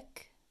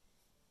Pacific.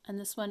 And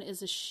this one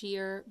is a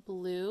sheer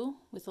blue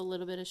with a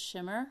little bit of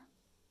shimmer.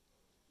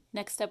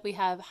 Next up we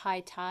have High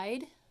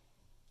Tide.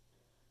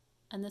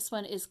 And this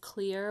one is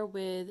clear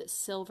with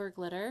silver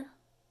glitter.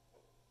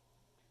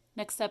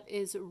 Next up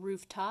is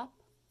Rooftop.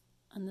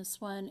 And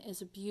this one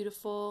is a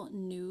beautiful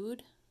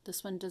nude.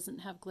 This one doesn't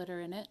have glitter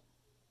in it.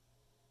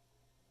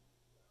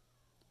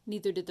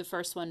 Neither did the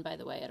first one, by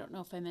the way. I don't know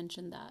if I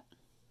mentioned that.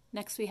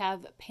 Next we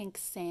have Pink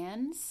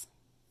Sands.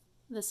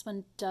 This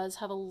one does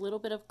have a little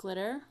bit of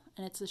glitter,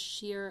 and it's a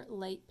sheer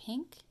light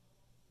pink.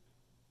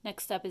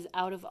 Next up is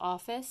Out of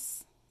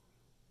Office.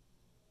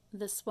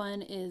 This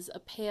one is a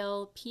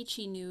pale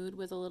peachy nude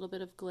with a little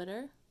bit of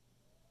glitter.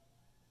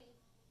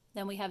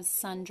 Then we have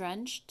Sun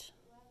Drenched.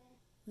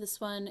 This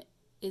one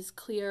is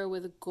clear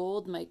with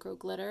gold micro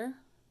glitter.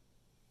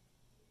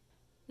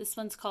 This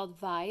one's called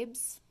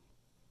Vibes.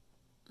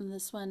 And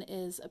this one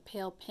is a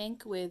pale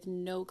pink with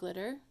no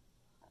glitter.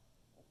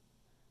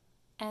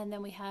 And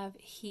then we have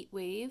Heat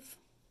Wave.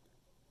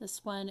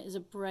 This one is a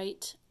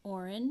bright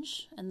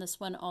orange, and this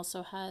one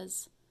also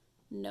has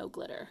no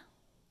glitter.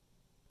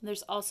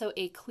 There's also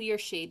a clear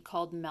shade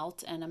called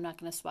Melt, and I'm not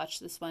going to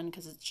swatch this one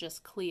because it's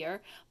just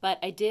clear, but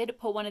I did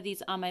put one of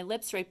these on my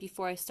lips right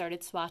before I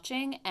started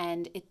swatching,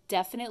 and it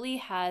definitely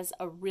has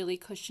a really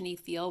cushiony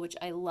feel, which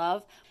I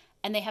love.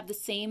 And they have the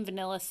same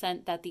vanilla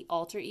scent that the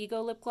Alter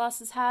Ego lip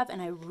glosses have,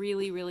 and I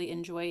really, really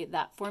enjoy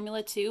that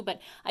formula too.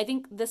 But I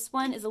think this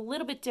one is a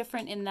little bit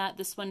different in that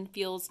this one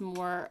feels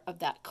more of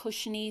that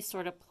cushiony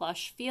sort of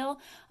plush feel.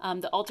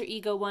 The Alter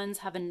Ego ones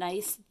have a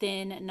nice,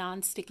 thin,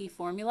 non-sticky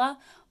formula,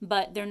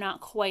 but they're not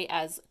quite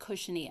as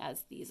cushiony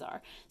as these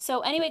are.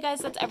 So anyway, guys,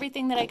 that's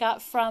everything that I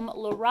got from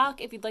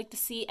LORAC. If you'd like to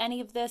see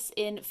any of this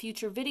in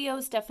future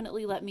videos,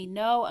 definitely let me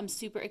know. I'm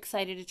super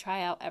excited to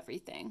try out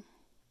everything.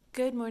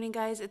 Good morning,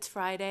 guys. It's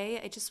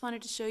Friday. I just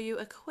wanted to show you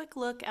a quick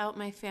look out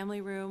my family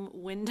room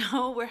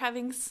window. We're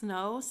having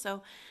snow,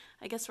 so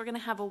I guess we're gonna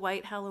have a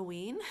white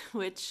Halloween,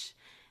 which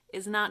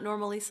is not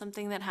normally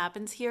something that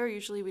happens here.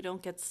 Usually we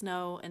don't get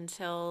snow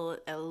until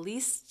at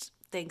least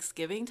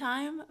Thanksgiving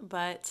time,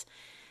 but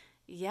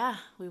yeah,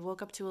 we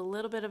woke up to a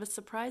little bit of a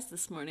surprise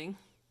this morning.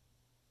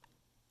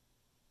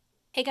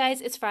 Hey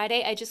guys, it's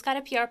Friday. I just got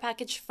a PR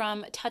package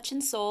from Touch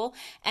and Soul,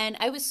 and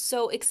I was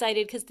so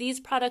excited because these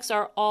products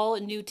are all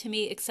new to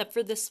me except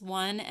for this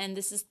one, and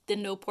this is the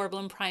No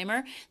Problem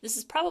Primer. This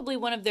is probably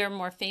one of their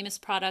more famous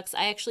products.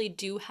 I actually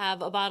do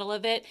have a bottle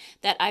of it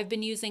that I've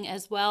been using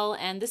as well,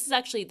 and this is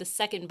actually the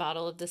second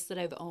bottle of this that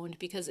I've owned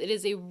because it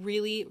is a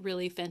really,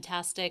 really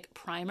fantastic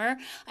primer.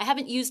 I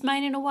haven't used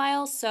mine in a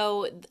while,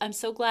 so I'm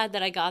so glad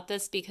that I got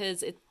this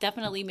because it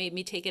definitely made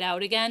me take it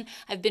out again.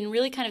 I've been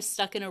really kind of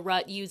stuck in a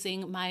rut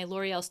using my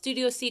L'Oreal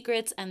Studio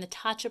Secrets and the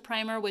Tatcha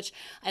primer, which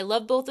I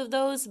love both of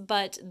those,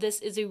 but this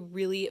is a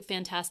really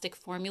fantastic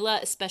formula,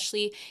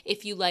 especially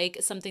if you like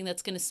something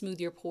that's going to smooth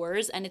your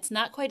pores. And it's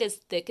not quite as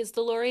thick as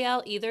the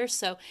L'Oreal either,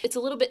 so it's a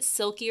little bit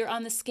silkier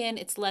on the skin.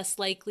 It's less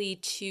likely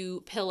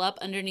to pill up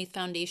underneath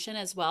foundation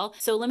as well.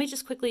 So let me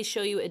just quickly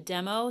show you a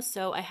demo.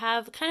 So I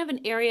have kind of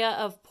an area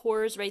of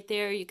pores right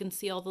there. You can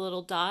see all the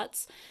little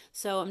dots.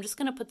 So I'm just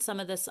going to put some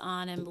of this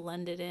on and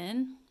blend it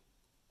in.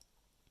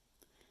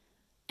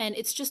 And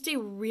it's just a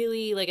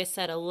really, like I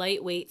said, a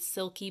lightweight,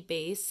 silky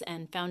base,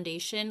 and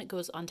foundation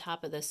goes on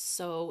top of this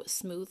so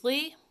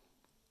smoothly.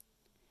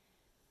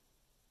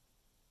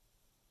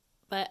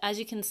 But as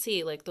you can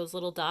see, like those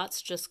little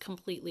dots just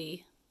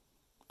completely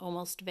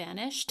almost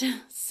vanished.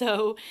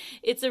 So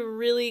it's a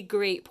really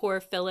great pore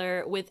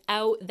filler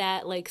without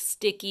that like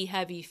sticky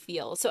heavy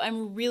feel. So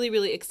I'm really,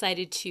 really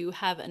excited to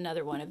have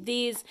another one of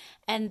these.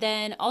 And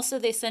then also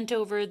they sent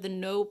over the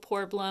No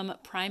Problem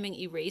Priming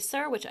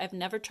Eraser, which I've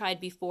never tried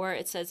before.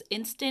 It says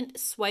Instant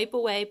Swipe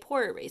Away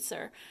Pore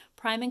Eraser.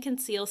 Prime and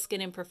conceal skin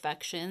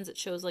imperfections. It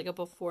shows like a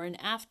before and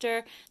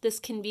after. This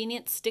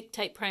convenient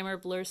stick-type primer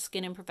blurs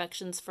skin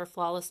imperfections for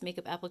flawless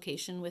makeup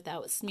application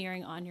without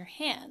smearing on your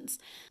hands.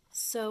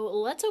 So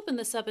let's open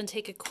this up and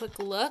take a quick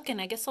look, and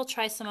I guess I'll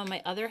try some on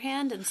my other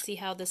hand and see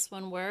how this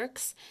one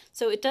works.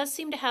 So it does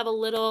seem to have a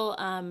little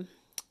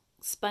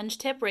sponge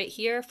tip right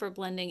here for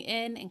blending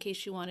in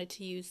case you wanted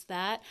to use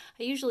that.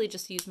 I usually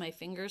just use my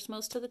fingers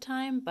most of the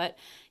time, but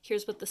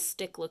here's what the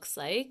stick looks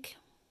like.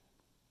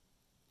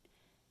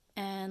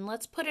 And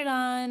let's put it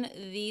on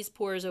these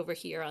pores over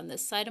here on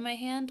this side of my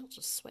hand. I'll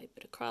just swipe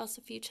it across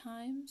a few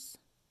times.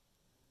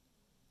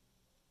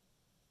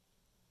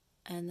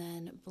 And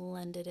then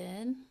blend it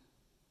in.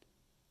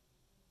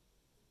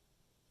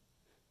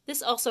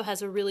 This also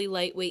has a really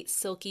lightweight,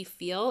 silky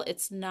feel.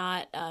 It's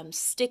not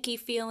sticky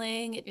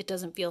feeling. It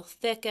doesn't feel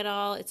thick at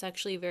all. It's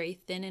actually very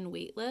thin and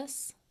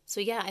weightless. So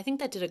yeah, I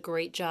think that did a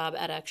great job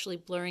at actually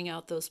blurring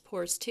out those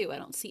pores too. I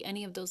don't see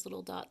any of those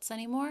little dots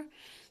anymore.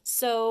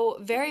 So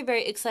very,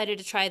 very excited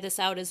to try this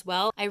out as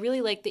well. I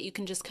really like that you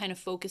can just kind of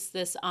focus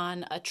this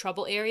on a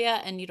trouble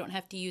area and you don't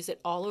have to use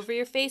it all over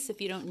your face if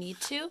you don't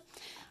need to.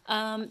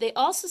 They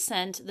also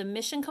sent the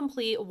Mission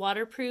Complete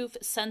Waterproof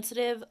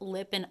Sensitive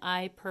Lip and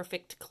Eye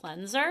Perfect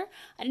Cleanser.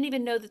 I didn't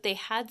even know that they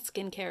had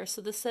skincare. So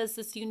this says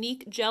this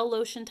unique gel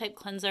lotion type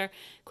cleanser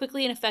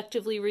quickly and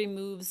effectively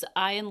removes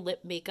eye and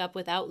lip makeup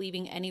without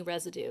leaving any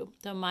residue.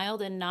 The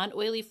mild and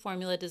non-oily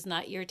formula does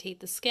not irritate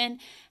the skin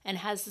and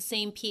has the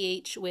same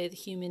pH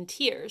with human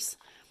tears.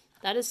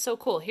 That is so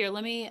cool. Here,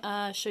 let me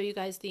show you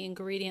guys the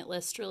ingredient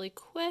list really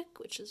quick,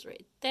 which is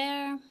right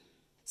there.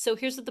 So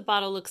here's what the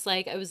bottle looks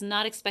like. I was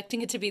not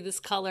expecting it to be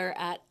this color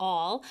at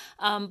all.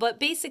 But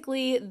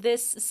basically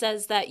this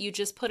says that you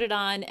just put it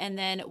on and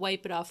then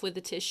wipe it off with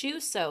a tissue.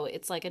 So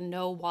it's like a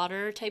no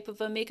water type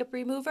of a makeup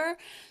remover.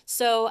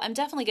 So I'm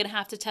definitely going to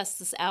have to test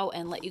this out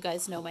and let you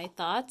guys know my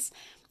thoughts.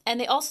 And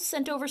they also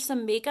sent over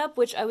some makeup,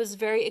 which I was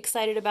very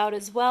excited about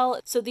as well.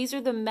 So these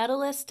are the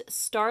Metalist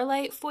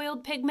Starlight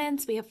foiled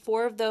pigments. We have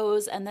 4 of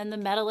those, and then the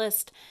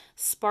Metalist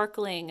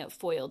Sparkling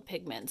foiled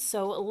pigments.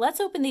 So let's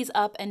open these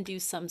up and do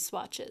some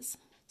swatches.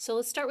 So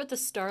let's start with the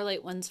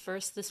Starlight ones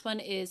first. This one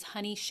is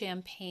Honey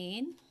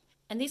Champagne.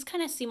 And these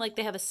kind of seem like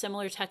they have a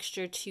similar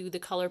texture to the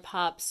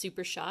Colourpop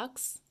Super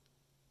Shocks.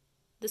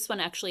 This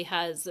one actually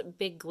has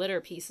big glitter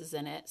pieces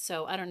in it,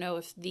 so I don't know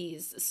if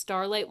these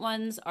Starlight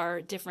ones are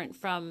different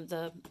from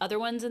the other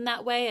ones in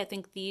that way. I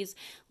think these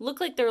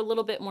look like they're a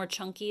little bit more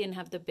chunky and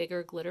have the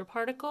bigger glitter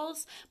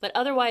particles, but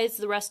otherwise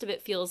the rest of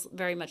it feels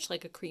very much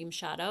like a cream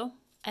shadow.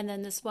 And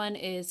then this one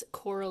is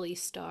Corally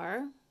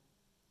Star.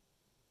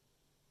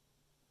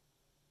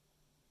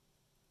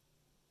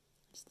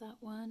 Is that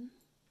one?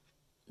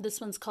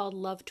 This one's called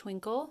Love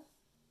Twinkle.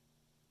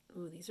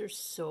 Ooh, these are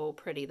so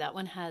pretty. That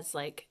one has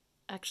like,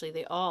 actually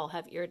they all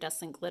have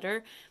iridescent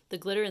glitter. The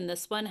glitter in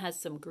this one has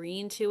some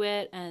green to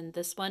it, and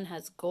this one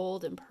has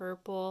gold and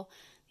purple.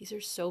 These are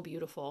so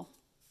beautiful.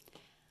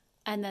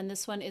 And then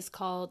this one is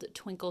called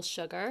Twinkle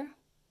Sugar.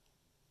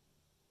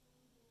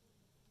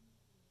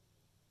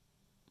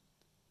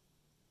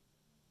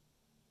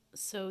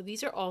 So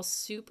these are all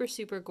super,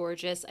 super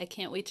gorgeous. I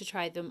can't wait to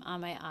try them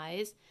on my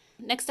eyes.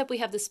 Next up we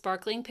have the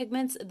sparkling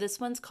pigments. This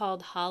one's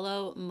called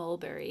Hollow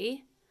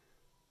Mulberry.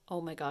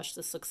 Oh my gosh,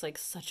 this looks like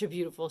such a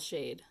beautiful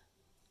shade.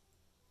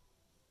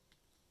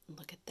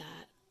 Look at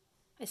that.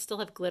 I still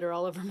have glitter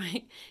all over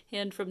my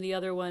hand from the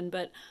other one,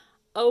 but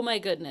Oh my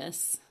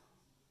goodness.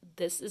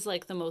 This is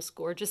like the most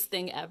gorgeous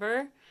thing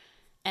ever.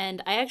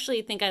 And I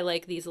actually think I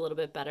like these a little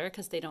bit better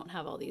because they don't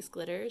have all these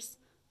glitters.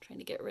 I'm trying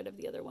to get rid of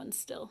the other ones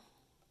still.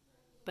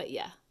 But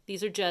yeah,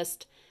 these are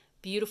just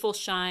beautiful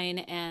shine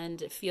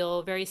and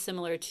feel very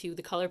similar to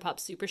the Colourpop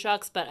Super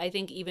Shocks, but I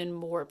think even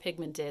more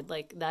pigmented.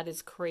 Like, that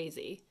is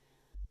crazy.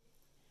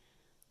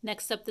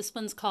 Next up, this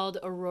one's called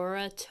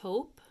Aurora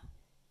Taupe.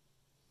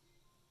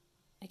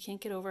 I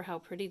can't get over how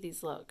pretty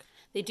these look.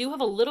 They do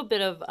have a little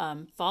bit of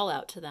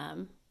fallout to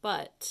them,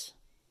 but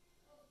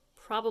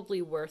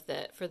probably worth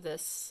it for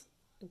this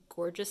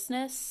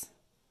gorgeousness.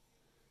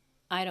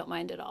 I don't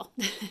mind at all.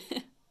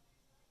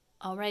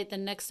 All right,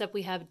 then next up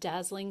we have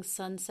Dazzling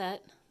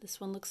Sunset. This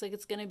one looks like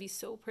it's gonna be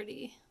so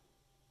pretty.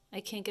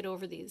 I can't get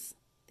over these.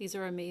 These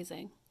are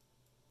amazing.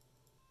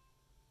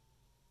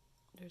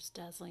 There's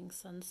Dazzling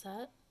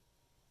Sunset.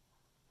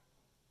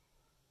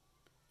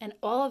 And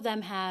all of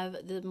them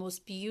have the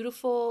most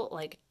beautiful,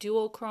 like,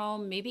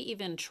 duochrome, maybe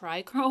even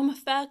trichrome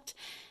effect.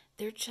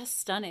 They're just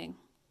stunning.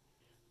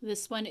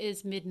 This one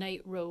is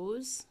Midnight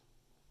Rose.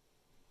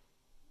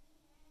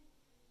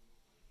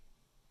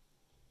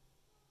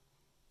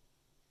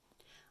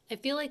 I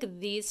feel like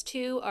these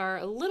two are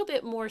a little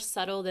bit more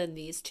subtle than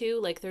these two.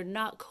 Like, they're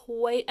not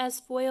quite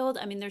as foiled.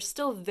 I mean, they're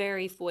still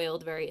very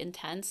foiled, very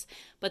intense,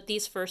 but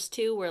these first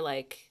two were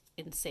like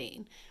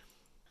insane.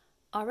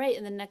 All right,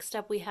 and then next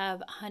up we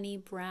have Honey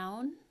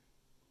Brown.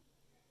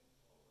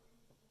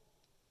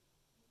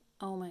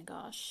 Oh my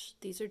gosh,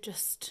 these are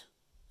just,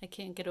 I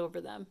can't get over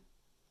them.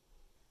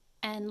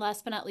 And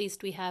last but not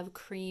least, we have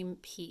Cream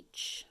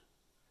Peach.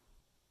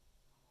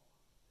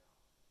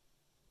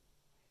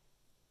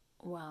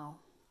 Wow.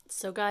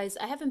 So guys,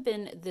 I haven't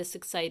been this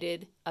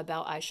excited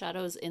about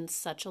eyeshadows in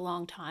such a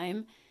long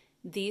time.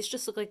 These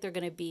just look like they're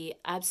going to be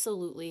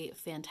absolutely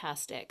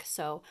fantastic.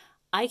 So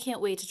I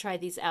can't wait to try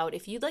these out.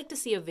 If you'd like to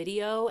see a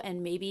video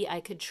and maybe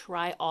I could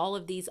try all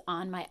of these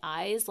on my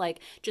eyes,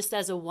 like just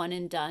as a one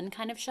and done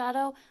kind of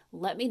shadow,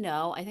 let me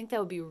know. I think that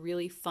would be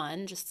really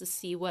fun just to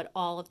see what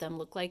all of them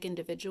look like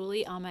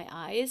individually on my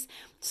eyes.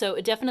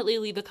 So definitely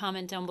leave a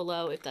comment down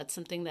below if that's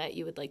something that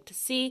you would like to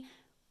see.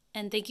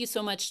 And thank you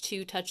so much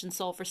to Touch in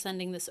Sol for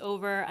sending this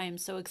over. I am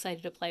so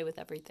excited to play with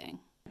everything.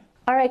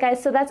 All right,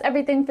 guys, so that's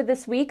everything for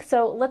this week.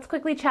 So let's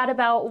quickly chat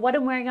about what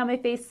I'm wearing on my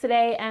face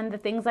today and the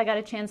things I got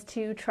a chance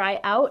to try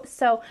out.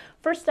 So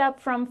first up,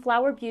 from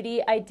Flower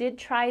Beauty, I did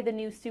try the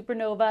new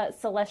Supernova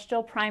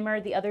Celestial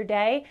Primer the other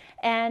day,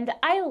 and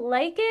I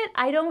like it.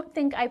 I don't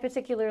think I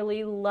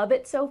particularly love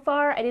it so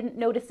far. I didn't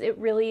notice it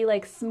really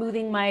like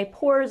smoothing my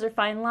pores or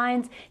fine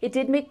lines. It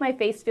did make my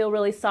face feel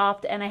really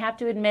soft, and I have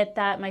to admit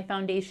that my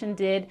foundation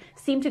did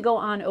seem to go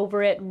on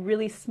over it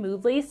really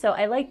smoothly, so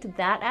I liked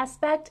that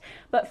aspect.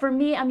 But for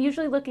me, I'm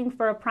usually looking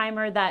for a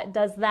primer that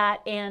does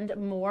that and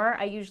more.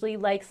 I usually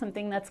like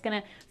something that's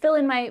gonna fill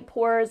in my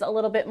pores a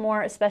little bit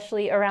more,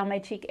 especially around my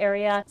cheek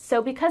area.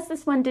 So because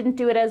this one didn't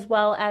do it as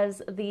well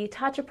as the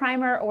Tatcha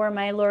primer or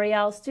my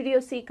L'Oreal Studio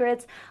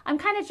Secrets, I'm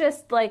kind of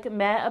just like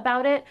meh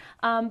about it.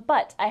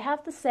 But I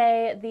have to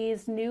say,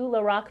 these new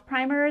LORAC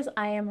primers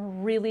I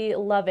am really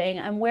loving.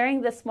 I'm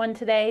wearing this one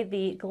today,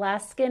 the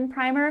Glass Skin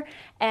Primer,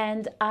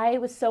 and I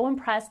was so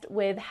impressed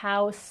with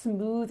how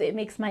smooth it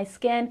makes my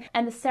skin.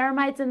 And the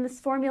ceramides in this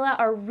formula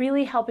are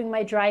really helping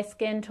my dry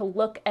skin to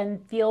look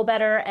and feel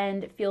better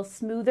and feel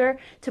smoother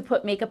to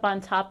put makeup on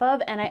top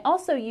of. And I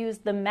also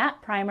used the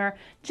matte primer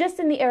just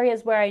in the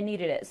areas where I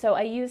needed it. So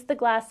I used the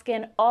Glass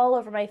Skin all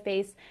over my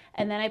face,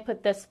 and then I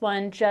put this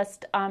one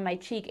just on my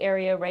cheek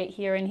area right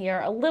here and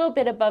here, a little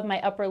bit above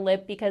my upper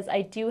lip, because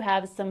I do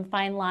have some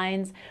fine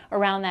lines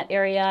around that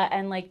area,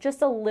 and like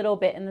just a little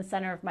bit in the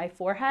center of my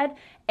forehead.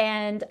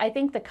 And I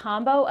think the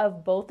combo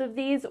of both of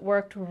these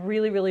worked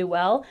really, really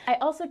well. I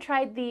also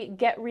tried the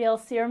Get Real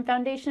Serum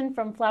Foundation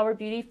from Flower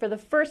Beauty for the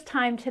first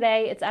time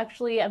today. It's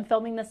actually, I'm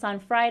filming this on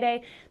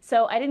Friday,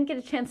 so I didn't get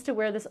a chance to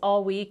wear this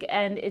all week,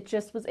 and it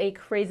just was a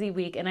crazy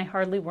week and I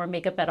hardly wore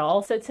makeup at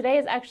all. So today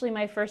is actually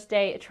my first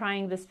day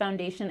trying this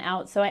foundation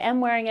out, so I am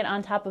wearing it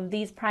on top of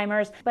these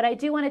primers, but I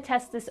do want to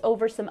test this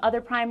over some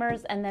other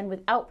primers and then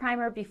without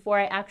primer before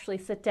I actually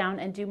sit down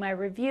and do my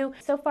review.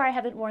 So far I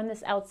haven't worn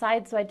this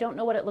outside, so I don't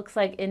know what it looks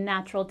like in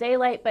natural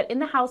daylight, but in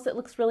the house it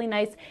looks really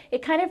nice.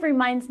 It kind of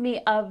reminds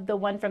me of the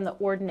one from The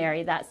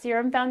Ordinary, that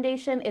serum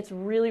foundation. It's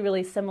really,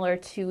 really similar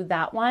to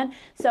that one.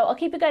 So I'll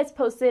keep you guys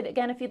posted.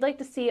 Again, if you'd like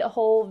to see a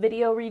whole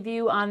video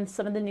review on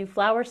some of the new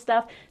flower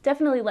stuff,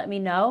 definitely let me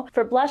know.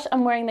 For blush,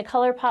 I'm wearing the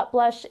Colourpop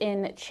blush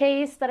in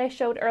Chase that I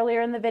showed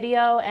earlier in the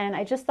video, and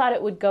I just thought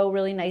it would go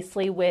really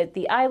nicely with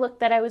the eye look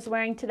that I was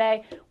wearing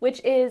today,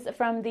 which is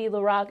from the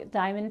LORAC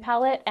Diamond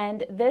palette,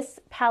 and this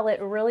palette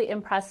really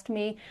impressed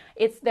me.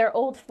 It's their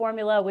old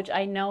formula, which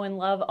I know and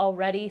love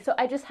already, so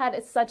I just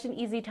had such an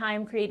easy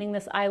time creating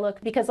this eye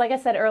look because, like I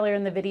said earlier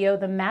in the video,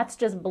 the mattes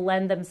just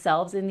blend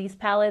themselves in these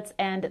palettes,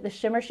 and the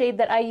shimmer shade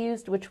that I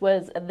used, which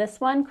was this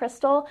one,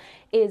 Crystal,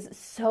 is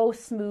so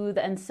smooth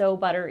and so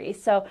buttery.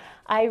 So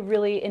I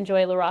really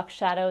enjoy LORAC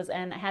shadows,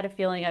 and I had a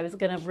feeling I was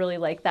gonna really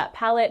like that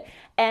palette.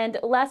 And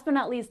last but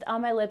not least,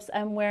 on my lips,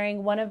 I'm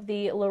wearing one of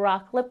the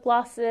LORAC lip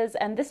glosses,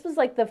 and this was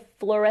like the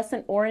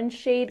fluorescent orange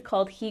shade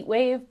called Heat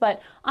Wave,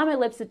 but on my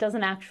lips it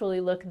doesn't actually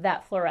look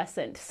that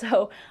fluorescent.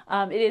 So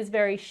it is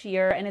very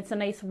sheer, and it's a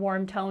nice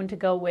warm tone to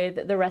go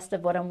with the rest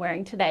of what I'm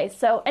wearing today.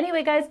 So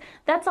anyway, guys,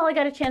 that's all I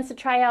got a chance to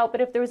try out,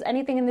 but if there was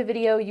anything in the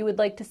video you would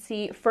like to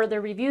see further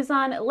reviews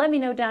on, let me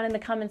know down in the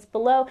comments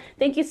below.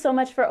 Thank you so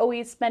much for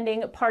always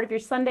spending part of your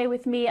Sunday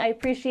with me. I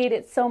appreciate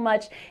it so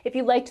much. If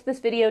you liked this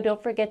video,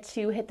 don't forget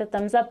to hit the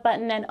thumbs up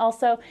button, and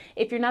also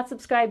if you're not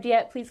subscribed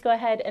yet, please go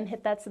ahead and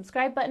hit that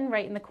subscribe button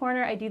right in the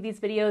corner. I do these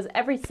videos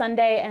every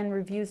Sunday and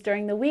reviews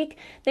during the week.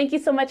 Thank you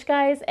so much,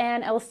 guys,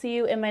 and I will see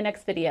you in my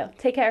next video.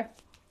 Take care.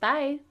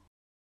 Bye.